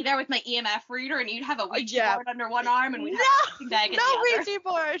totally be there with my EMF reader, and you'd have a Ouija board under one arm, and we'd have a sleeping bag in the other. Ouija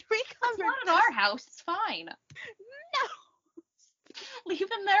board. It's not in our house. It's fine. No. Leave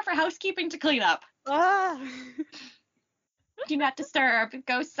them there for housekeeping to clean up. Do not disturb.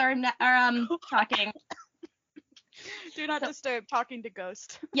 Ghosts are talking. Do not disturb talking to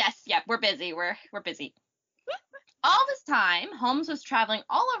ghost. Yes, we're busy. We're busy. All this time, Holmes was traveling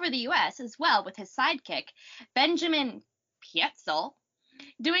all over the U.S. as well with his sidekick, Benjamin Pietzel,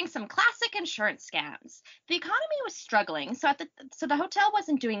 doing some classic insurance scams. The economy was struggling, so the hotel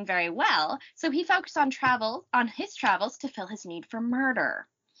wasn't doing very well, so he focused on his travels to fill his need for murder.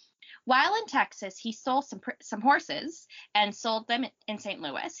 While in Texas, he stole some horses and sold them in St.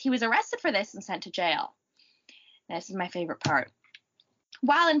 Louis. He was arrested for this and sent to jail. This is my favorite part.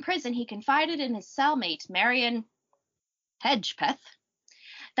 While in prison, he confided in his cellmate, Marion Hedgepeth,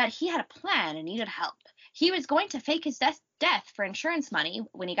 that he had a plan and needed help. He was going to fake his death for insurance money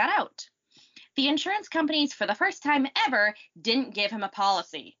when he got out. The insurance companies, for the first time ever, didn't give him a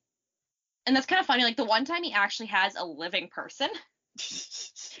policy. And that's kind of funny. Like, the one time he actually has a living person,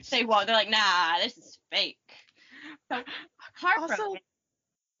 they're like, nah, this is fake. So, heartbroken. Also,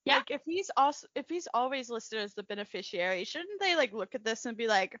 like, if he's always listed as the beneficiary, shouldn't they, like, look at this and be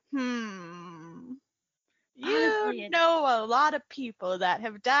like, you know a lot of people that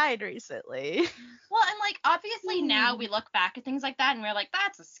have died recently. Well, and, like, obviously now we look back at things like that and we're like,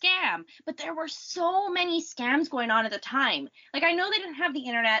 that's a scam. But there were so many scams going on at the time. Like, I know they didn't have the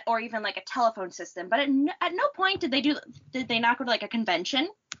internet or even, like, a telephone system, but at no point did they not go to, like, a convention?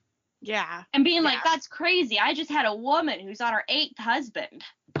 Yeah. And being like, that's crazy. I just had a woman who's on her 8th husband.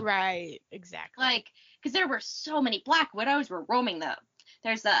 Right, exactly. Like, because there were so many Black Widows were roaming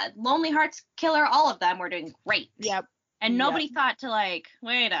there's the Lonely Hearts Killer, all of them were doing great. Yep. And nobody thought to, like,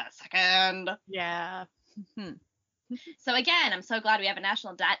 wait a second. Yeah. So again, I'm so glad we have a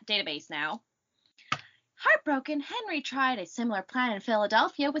national database now. Heartbroken, Henry tried a similar plan in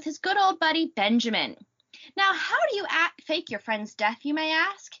Philadelphia with his good old buddy Benjamin. Now, how do you fake your friend's death, you may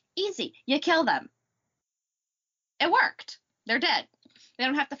ask? Easy. You kill them. It worked. They're dead. They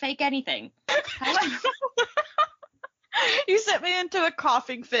don't have to fake anything. However, you sent me into a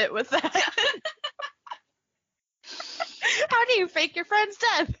coughing fit with that. How do you fake your friend's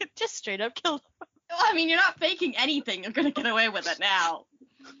death? Just straight up kill them. Well, I mean, you're not faking anything. You're going to get away with it now.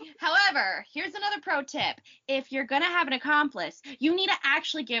 However, here's another pro tip. If you're going to have an accomplice, you need to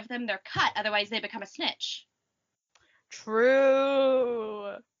actually give them their cut. Otherwise, they become a snitch.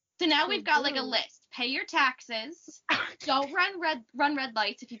 True. So now we've got like a list. Pay your taxes. Don't run red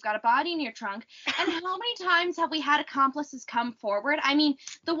lights if you've got a body in your trunk. And how many times have we had accomplices come forward? I mean,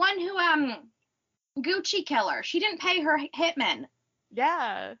 the one who Gucci killer, she didn't pay her hitmen.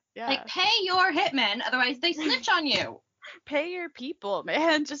 Yeah. Like, pay your hitmen, otherwise they snitch on you. Pay your people,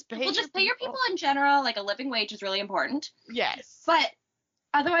 man. Just pay your people in general. Like, a living wage is really important. Yes. But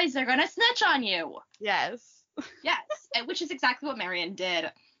otherwise they're gonna snitch on you. Yes. Yes, which is exactly what Marion did.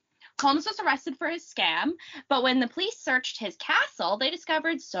 Holmes was arrested for his scam, but when the police searched his castle, they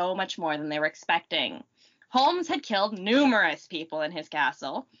discovered so much more than they were expecting. Holmes had killed numerous people in his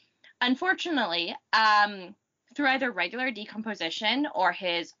castle. Unfortunately, through either regular decomposition or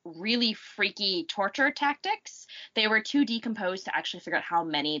his really freaky torture tactics, they were too decomposed to actually figure out how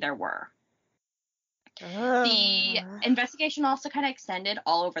many there were. The investigation also kind of extended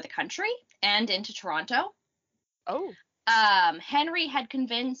all over the country and into Toronto. Oh. Henry had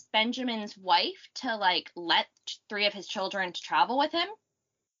convinced Benjamin's wife to let 3 of his children to travel with him,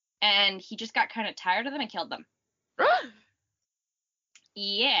 and he just got kind of tired of them and killed them.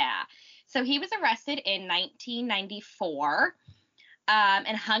 Yeah. So he was arrested in 1994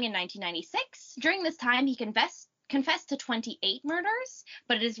 and hung in 1996. During this time, he confessed to 28 murders,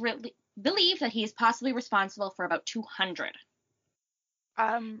 but it is believed that he is possibly responsible for about 200.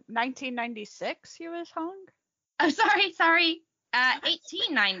 1996 he was hung? Oh, sorry.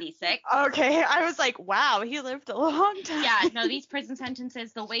 1896. Okay, I was like, wow, he lived a long time. Yeah, no, these prison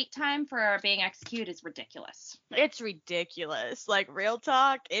sentences, the wait time for being executed is ridiculous. It's ridiculous. Like, real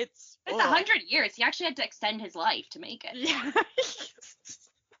talk, it's 100 years. He actually had to extend his life to make it. Yeah.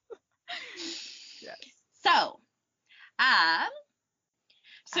 Yes. So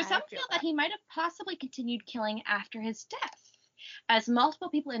some feel that he might have possibly continued killing after his death, as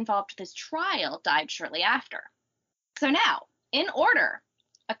multiple people involved with his trial died shortly after. So now, in order,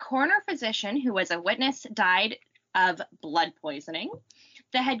 a coroner physician who was a witness died of blood poisoning.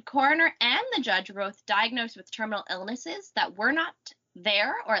 The head coroner and the judge were both diagnosed with terminal illnesses that were not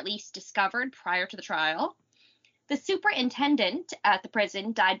there, or at least discovered prior to the trial. The superintendent at the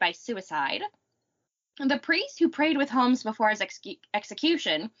prison died by suicide. The priest who prayed with Holmes before his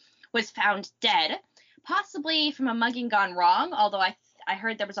execution was found dead, possibly from a mugging gone wrong, although I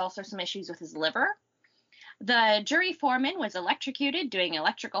heard there was also some issues with his liver. The jury foreman was electrocuted doing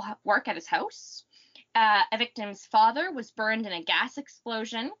electrical work at his house. A victim's father was burned in a gas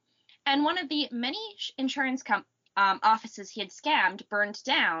explosion, and one of the many insurance offices he had scammed burned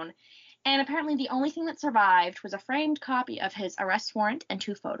down, and apparently the only thing that survived was a framed copy of his arrest warrant and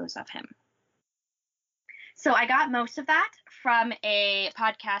 2 photos of him. So I got most of that from a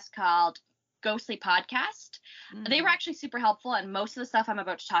podcast called Ghostly Podcast. They were actually super helpful, and most of the stuff I'm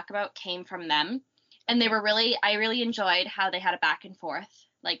about to talk about came from them. And I really enjoyed how they had a back and forth.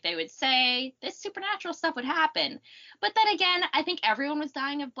 Like, they would say this supernatural stuff would happen. But then again, I think everyone was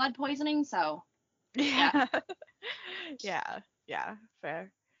dying of blood poisoning, so. Yeah. Yeah,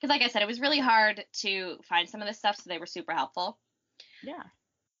 fair. Because like I said, it was really hard to find some of this stuff, so they were super helpful. Yeah.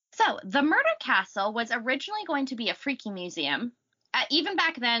 So, the murder castle was originally going to be a freaky museum. Even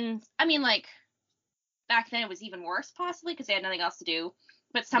back then, back then it was even worse, possibly, because they had nothing else to do.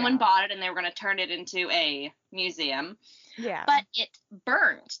 But someone bought it and they were going to turn it into a museum. Yeah. But it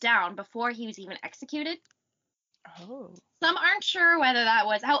burned down before he was even executed. Oh. Some aren't sure whether that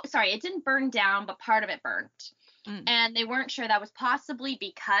was... it didn't burn down, but part of it burnt. And they weren't sure that was possibly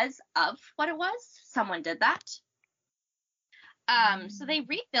because of what it was. Someone did that. So they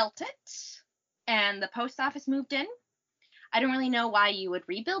rebuilt it, and the post office moved in. I don't really know why you would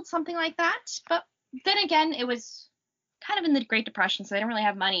rebuild something like that, but then again, it was kind of in the Great Depression, so they don't really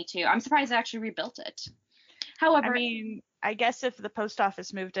have money to. I'm surprised they actually rebuilt it. However, I guess if the post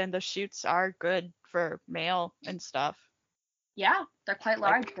office moved in, the chutes are good for mail and stuff. Yeah, they're quite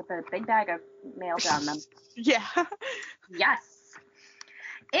large with a big bag of mail down them. Yeah. Yes.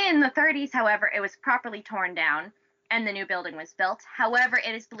 In the 30s, however, it was properly torn down and the new building was built. However,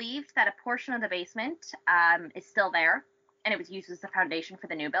 it is believed that a portion of the basement is still there, and it was used as the foundation for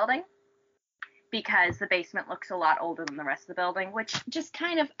the new building, because the basement looks a lot older than the rest of the building, which just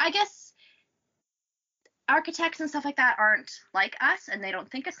kind of, I guess, architects and stuff like that aren't like us, and they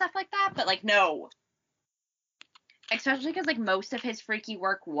don't think of stuff like that, but, no. Especially because, most of his freaky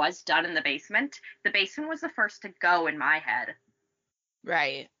work was done in the basement. The basement was the first to go in my head.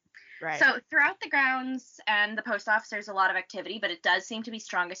 Right. So throughout the grounds and the post office, there's a lot of activity, but it does seem to be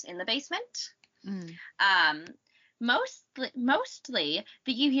strongest in the basement. Mostly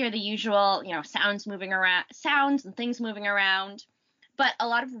that you hear the usual, sounds and things moving around, but a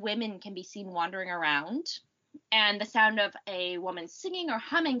lot of women can be seen wandering around, and the sound of a woman singing or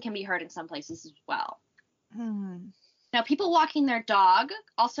humming can be heard in some places as well. Now, people walking their dog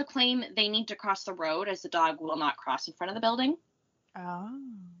also claim they need to cross the road, as the dog will not cross in front of the building. Oh.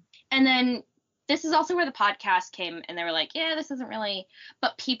 And then this is also where the podcast came, and they were like, yeah, this isn't really,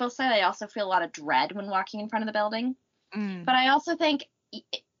 but people say they also feel a lot of dread when walking in front of the building. But I also think,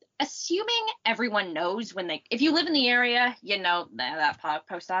 assuming everyone knows if you live in the area, that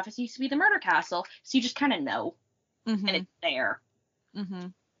post office used to be the murder castle, so you just kind of know, and it's there.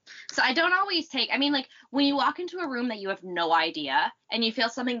 So I don't always when you walk into a room that you have no idea and you feel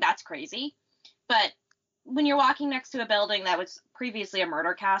something, that's crazy. But when you're walking next to a building that was previously a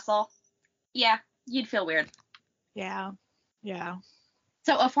murder castle, yeah, you'd feel weird. Yeah.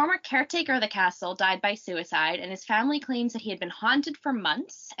 So a former caretaker of the castle died by suicide, and his family claims that he had been haunted for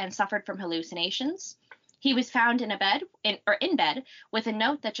months and suffered from hallucinations. He was found in bed with a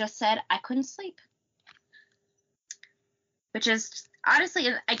note that just said, "I couldn't sleep." Which is, honestly,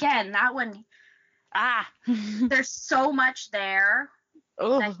 again, that one, there's so much there.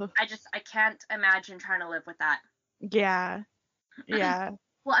 I can't imagine trying to live with that. Yeah.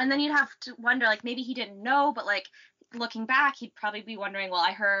 Well, and then you'd have to wonder, maybe he didn't know, but looking back, he'd probably be wondering, well,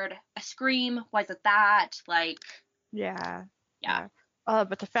 I heard a scream. Was it that? Yeah. Yeah.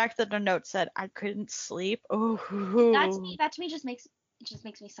 But the fact that the note said I couldn't sleep. Oh. That to me just makes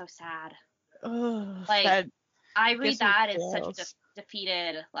me so sad. Oh. I read that as such a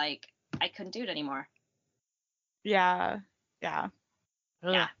defeated, I couldn't do it anymore. Yeah. Yeah.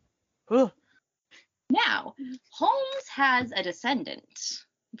 Ugh. Now, Holmes has a descendant,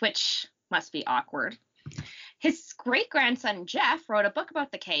 which must be awkward. His great-grandson, Jeff, wrote a book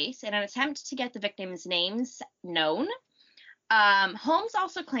about the case in an attempt to get the victims' names known. Holmes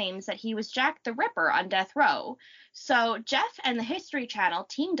also claims that he was Jack the Ripper on death row. So Jeff and the History Channel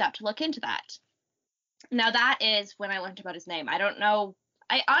teamed up to look into that. Now, that is when I learned about his name. I don't know.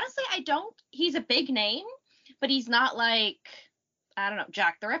 I don't. He's a big name, but he's not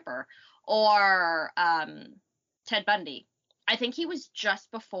Jack the Ripper or Ted Bundy. I think he was just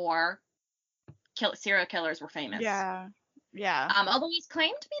before serial killers were famous. Yeah. Although he's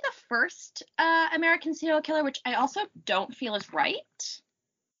claimed to be the first American serial killer, which I also don't feel is right.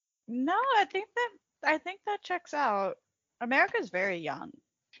 No, I think that checks out. America's very young.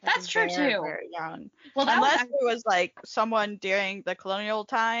 That's true too. Very young. Well, unless it was someone during the colonial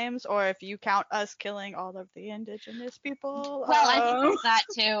times, or if you count us killing all of the indigenous people. Well, I think there's that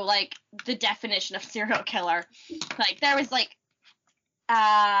too. The definition of serial killer. There was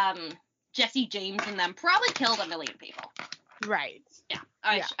Jesse James and them probably killed 1 million people. Right. Yeah.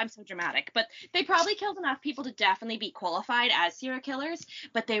 I'm so dramatic, but they probably killed enough people to definitely be qualified as serial killers,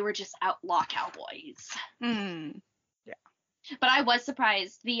 but they were just outlaw cowboys. Yeah. But I was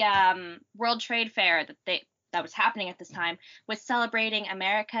surprised. The World Trade Fair that was happening at this time was celebrating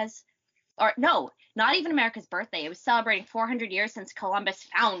not even America's birthday. It was celebrating 400 years since Columbus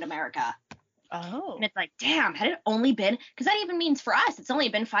found America. Oh. And it's damn, had it only been, because that even means for us, it's only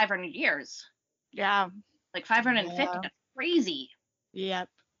been 500 years. Yeah. 550. Yeah. That's crazy. Yep.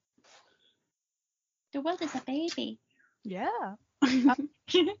 The world is a baby. Yeah. I'm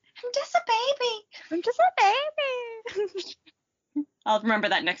just a baby. I'll remember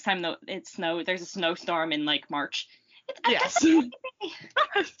that next time it snows. There's a snowstorm in March. Yes.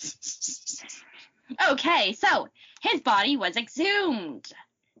 Okay, so his body was exhumed.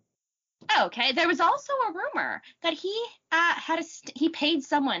 Okay, there was also a rumor that he he paid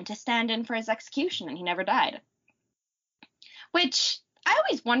someone to stand in for his execution, and he never died. Which I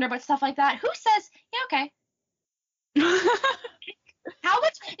always wonder about stuff like that. Who says, yeah, okay? How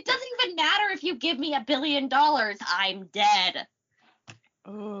much? It doesn't even matter if you give me $1 billion. I'm dead.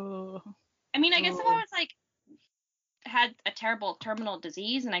 Oh. I mean, I guess if I was had a terrible terminal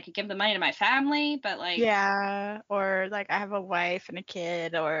disease and I could give the money to my family, but yeah, or I have a wife and a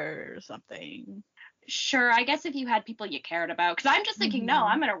kid or something. Sure, I guess if you had people you cared about, because I'm just thinking, no,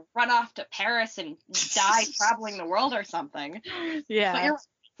 I'm gonna run off to Paris and die traveling the world or something. Yeah. But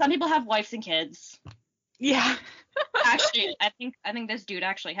some people have wives and kids. Yeah. Actually, I think this dude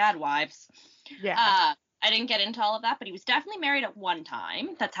actually had wives. Yeah. I didn't get into all of that, but he was definitely married at one time.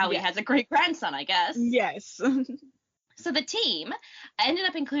 That's how he has a great grandson, I guess. Yes. So the team ended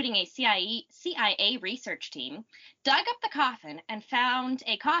up including a CIA research team, dug up the coffin, and found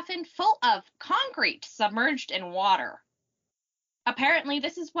a coffin full of concrete submerged in water. Apparently,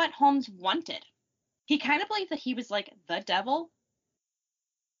 this is what Holmes wanted. He kind of believed that he was the devil.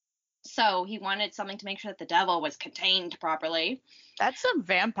 So he wanted something to make sure that the devil was contained properly. That's some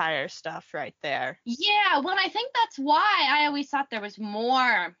vampire stuff right there. Yeah, well, I think that's why I always thought there was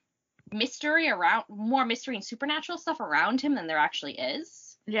more mystery and supernatural stuff around him than there actually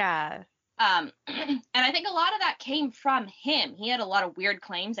is. Yeah. And I think a lot of that came from him. He had a lot of weird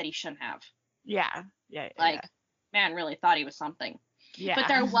claims that he shouldn't have. Yeah. Man really thought he was something. Yeah. But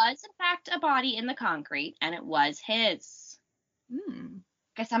there was, in fact, a body in the concrete, and it was his.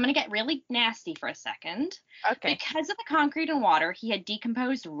 Guess I'm going to get really nasty for a second. Okay. Because of the concrete and water, he had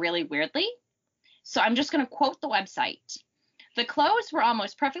decomposed really weirdly. So I'm just going to quote the website. The clothes were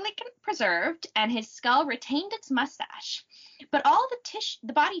almost perfectly preserved, and his skull retained its mustache. But all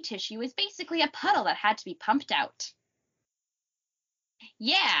the body tissue is basically a puddle that had to be pumped out.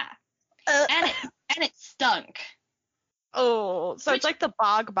 Yeah. And it stunk. Oh, so it's like the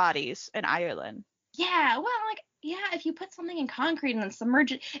bog bodies in Ireland. Yeah, well, if you put something in concrete and then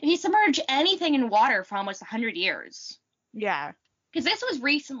submerge it, if you submerge anything in water for almost 100 years. Yeah. Because this was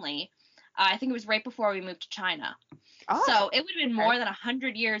recently, I think it was right before we moved to China. Oh, so it would have been more than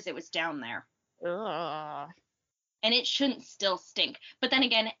 100 years it was down there. Ugh. And it shouldn't still stink. But then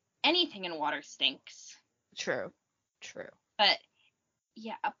again, anything in water stinks. True. But,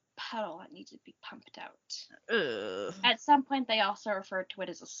 yeah, a puddle that needs to be pumped out. Ugh. At some point, they also referred to it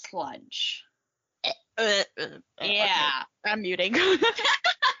as a sludge. Yeah. Okay. I'm muting.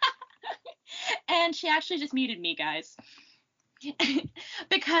 And she actually just muted me, guys.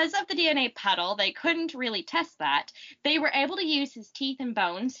 Because of the DNA puddle, they couldn't really test that. They were able to use his teeth and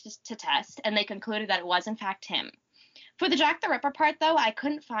bones to test, and they concluded that it was, in fact, him. For the Jack the Ripper part, though, I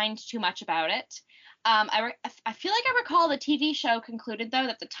couldn't find too much about it. I feel like I recall the TV show concluded, though,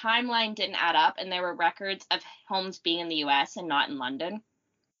 that the timeline didn't add up, and there were records of Holmes being in the U.S. and not in London.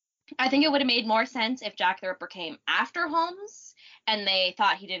 I think it would have made more sense if Jack the Ripper came after Holmes, and they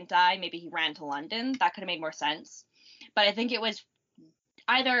thought he didn't die. Maybe he ran to London. That could have made more sense. But I think it was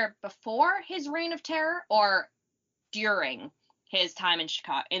either before his reign of terror or during his time in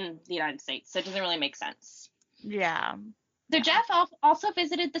Chicago, in the United States. So it doesn't really make sense. Yeah. So Jeff also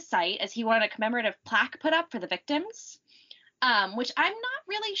visited the site as he wanted a commemorative plaque put up for the victims, which I'm not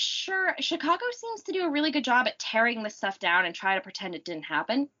really sure. Chicago seems to do a really good job at tearing this stuff down and try to pretend it didn't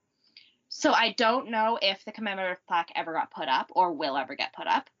happen. So I don't know if the commemorative plaque ever got put up or will ever get put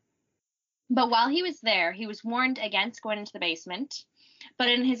up. But while he was there, he was warned against going into the basement. But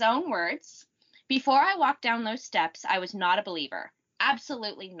in his own words, before I walked down those steps, I was not a believer.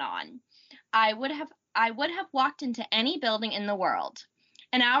 Absolutely none. I would have walked into any building in the world.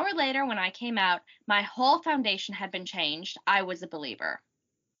 An hour later, when I came out, my whole foundation had been changed. I was a believer.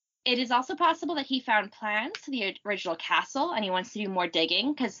 It is also possible that he found plans to the original castle and he wants to do more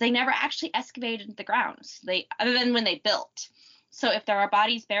digging because they never actually excavated the grounds, other than when they built. So if there are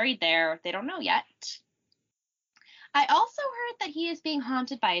bodies buried there, they don't know yet. I also heard that he is being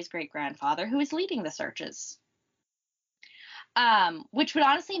haunted by his great-grandfather who is leading the searches. Which would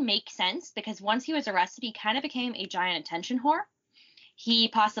honestly make sense because once he was arrested, he kind of became a giant attention whore. He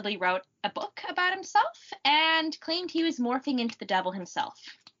possibly wrote a book about himself and claimed he was morphing into the devil himself.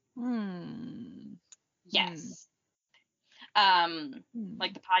 Yes.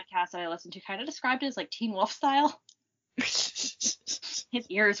 Like the podcast that I listened to kind of described it as like Teen Wolf style. His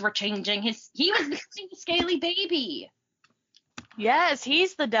ears were changing. He was becoming a scaly baby. Yes,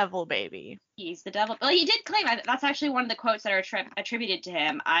 he's the devil baby. He's the devil. Well, he did claim that's actually one of the quotes that are attributed to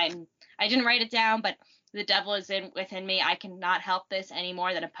him. I didn't write it down, but the devil is within me. I cannot help this any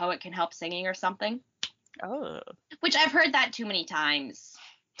more than a poet can help singing or something. Oh. Which I've heard that too many times.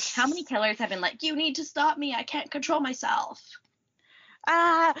 How many killers have been like, you need to stop me. I can't control myself.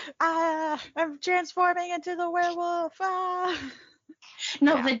 I'm transforming into the werewolf.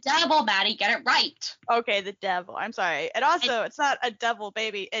 No, yeah. The devil, Maddie, get it right. Okay, the devil. I'm sorry. And also, it's not a devil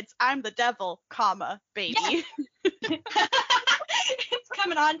baby. It's I'm the devil, comma, baby. Yeah. It's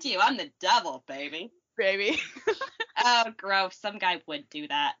coming on to you. I'm the devil, baby. Baby. Oh, gross. Some guy would do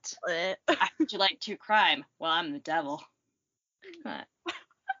that. Would you like to crime? Well, I'm the devil.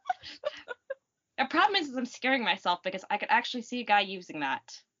 The problem is I'm scaring myself because I could actually see a guy using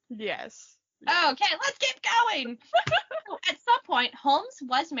that. Yes. Okay, let's keep going. At some point, Holmes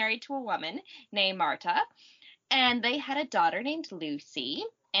was married to a woman named Marta, and they had a daughter named Lucy,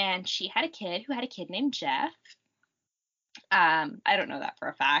 and she had a kid who had a kid named Jeff. I don't know that for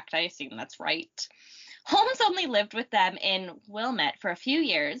a fact. I assume that's right. Holmes only lived with them in Wilmette for a few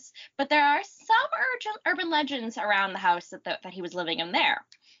years, but there are some urban legends around the house that he was living in there.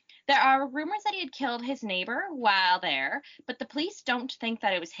 There are rumors that he had killed his neighbor while there, but the police don't think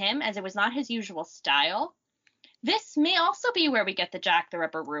that it was him, as it was not his usual style. this may also be where we get the Jack the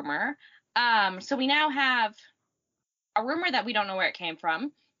Ripper rumor. So we now have a rumor that we don't know where it came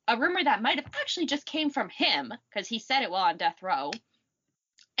from, a rumor that might have actually just came from him, because he said it while on death row.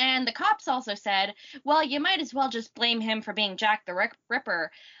 And the cops also said, well, you might as well just blame him for being Jack the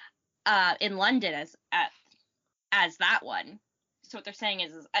Ripper in London as that one. So what they're saying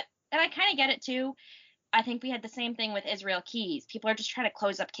is and I kind of get it too. I think we had the same thing with Israel Keys. People are just trying to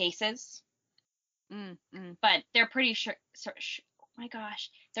close up cases. But they're pretty sure, oh my gosh,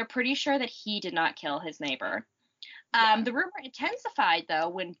 they're pretty sure that he did not kill his neighbor. Yeah. The rumor intensified, though,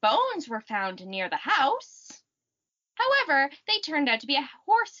 when bones were found near the house. However, they turned out to be a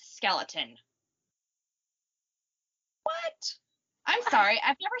horse skeleton. What? I'm sorry,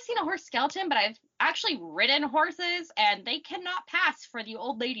 I've never seen a horse skeleton, but I've actually ridden horses, and they cannot pass for the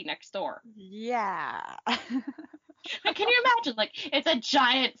old lady next door. Yeah. Can you imagine? Like, it's a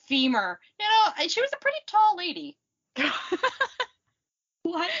giant femur. You know, she was a pretty tall lady.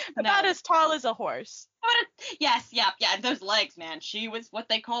 What? About as tall as a horse. Yes, yeah, those legs, man. She was what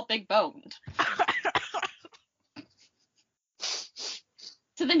they call big boned.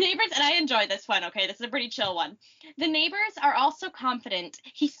 So the neighbors, and I enjoy this one, okay? This is a pretty chill one. The neighbors are also confident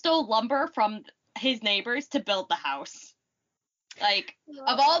he stole lumber from his neighbors to build the house. Like,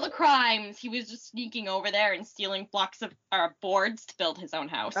 of all the crimes, he was just sneaking over there and stealing blocks of boards to build his own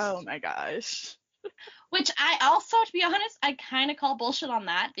house. Oh my gosh. Which I also, to be honest, I kind of call bullshit on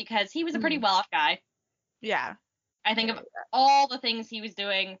that, because he was a pretty well-off guy. Yeah. I think of all the things he was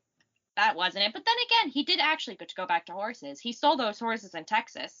doing, that wasn't it. But then again, he did actually go back to horses. He stole those horses in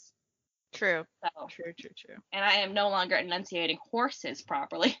Texas. True. So, True. And I am no longer enunciating horses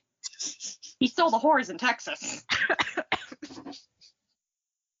properly. He stole the whores in Texas.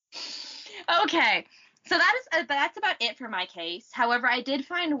 Okay, so that's about it for my case. However, I did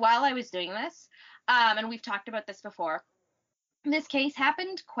find while I was doing this, and we've talked about this before, this case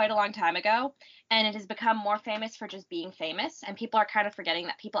happened quite a long time ago, and it has become more famous for just being famous, and people are kind of forgetting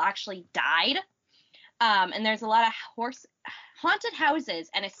that people actually died. And there's a lot of haunted houses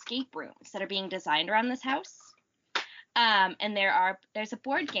and escape rooms that are being designed around this house. And there's a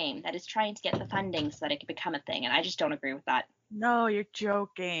board game that is trying to get the funding so that it can become a thing, and I just don't agree with that. No, you're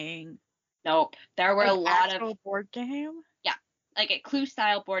joking. Nope. There were a lot of board game? Yeah, like a Clue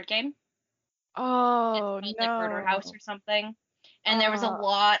style board game. Oh, it's no. Like Murder House or something. And there was a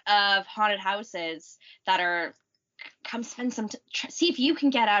lot of haunted houses that are come spend some see if you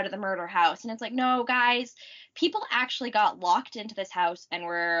can get out of the murder house. And it's like, no, guys, people actually got locked into this house and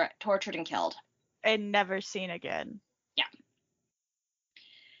were tortured and killed. And never seen again. Yeah.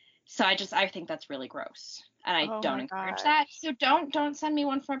 So I think that's really gross. And I don't encourage that. So don't send me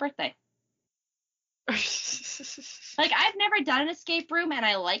one for my birthday. Like, I've never done an escape room, and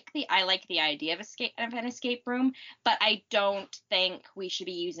I like the idea of an escape room, but I don't think we should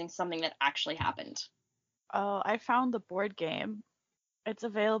be using something that actually happened. Oh, I found the board game. It's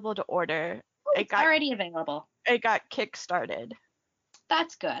available to order. Oh, it's already available. It got kickstarted.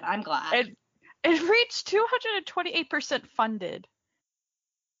 That's good. I'm glad. It reached 228% funded.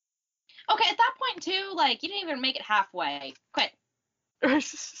 Okay, at that point too, like, you didn't even make it halfway. Quit.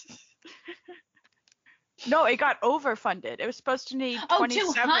 No, it got overfunded. It was supposed to need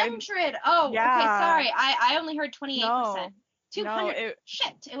 27. 200. Oh, yeah. Okay, sorry. I only heard 28%. No, 200.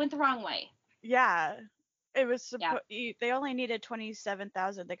 Shit, it went the wrong way. Yeah. It was they only needed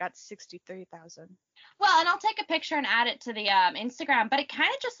 27,000. They got 63,000. Well, and I'll take a picture and add it to the Instagram, but it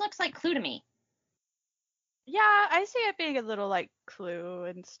kind of just looks like Clue to me. Yeah, I see it being a little like Clue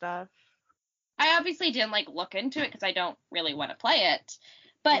and stuff. I obviously didn't look into it because I don't really want to play it.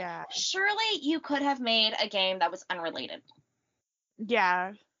 But surely you could have made a game that was unrelated.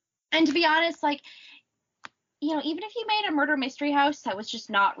 Yeah. And to be honest, even if you made a murder mystery house that was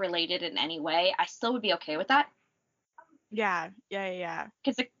just not related in any way, I still would be okay with that. Yeah.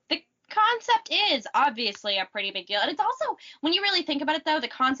 Because the concept is obviously a pretty big deal. And it's also, when you really think about it, though, the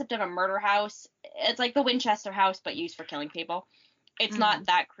concept of a murder house, it's like the Winchester house, but used for killing people. It's not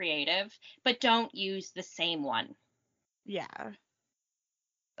that creative, but don't use the same one. Yeah.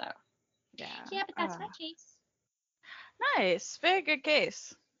 So. Yeah. Yeah, but that's my case. Nice. Very good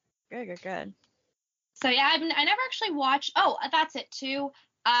case. Good. So yeah, I never actually watched. Oh, that's it too.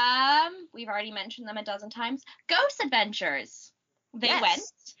 We've already mentioned them a dozen times. Ghost Adventures. They went.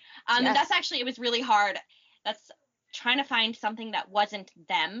 And that's actually, it was really hard. That's trying to find something that wasn't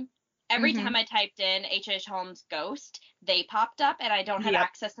them. Every time I typed in H.H. Holmes Ghost, they popped up, and I don't have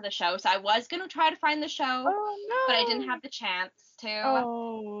access to the show. So I was going to try to find the show, but I didn't have the chance to.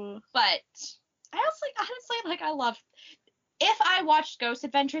 Oh. But I also, honestly, I love, if I watched Ghost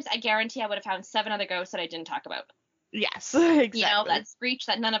Adventures, I guarantee I would have found 7 other ghosts that I didn't talk about. Yes, exactly. You know, that screech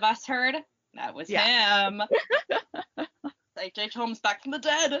that none of us heard? That was him. H.H. Holmes back from the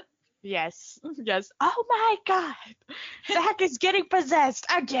dead. Yes. Oh my god. Zach is getting possessed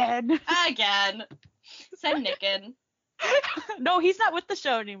again. Send Nick in. No, he's not with the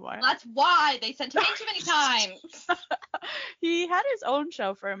show anymore. That's why they sent him in too many times. He had his own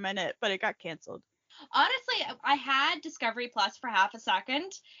show for a minute, but it got canceled. Honestly, I had Discovery Plus for half a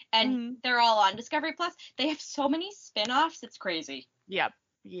second, and they're all on Discovery Plus. They have so many spin-offs, it's crazy. Yep.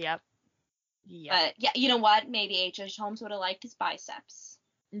 But yeah, you know what? Maybe H.H. Holmes would have liked his biceps.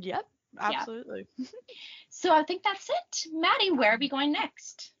 Yep, absolutely. Yeah. So I think that's it. Maddie, where are we going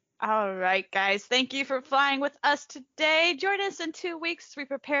next? All right, guys. Thank you for flying with us today. Join us in 2 weeks as we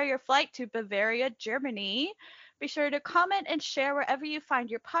prepare your flight to Bavaria, Germany. Be sure to comment and share wherever you find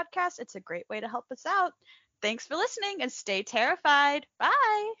your podcast. It's a great way to help us out. Thanks for listening and stay terrified.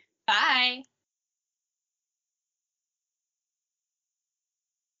 Bye. Bye.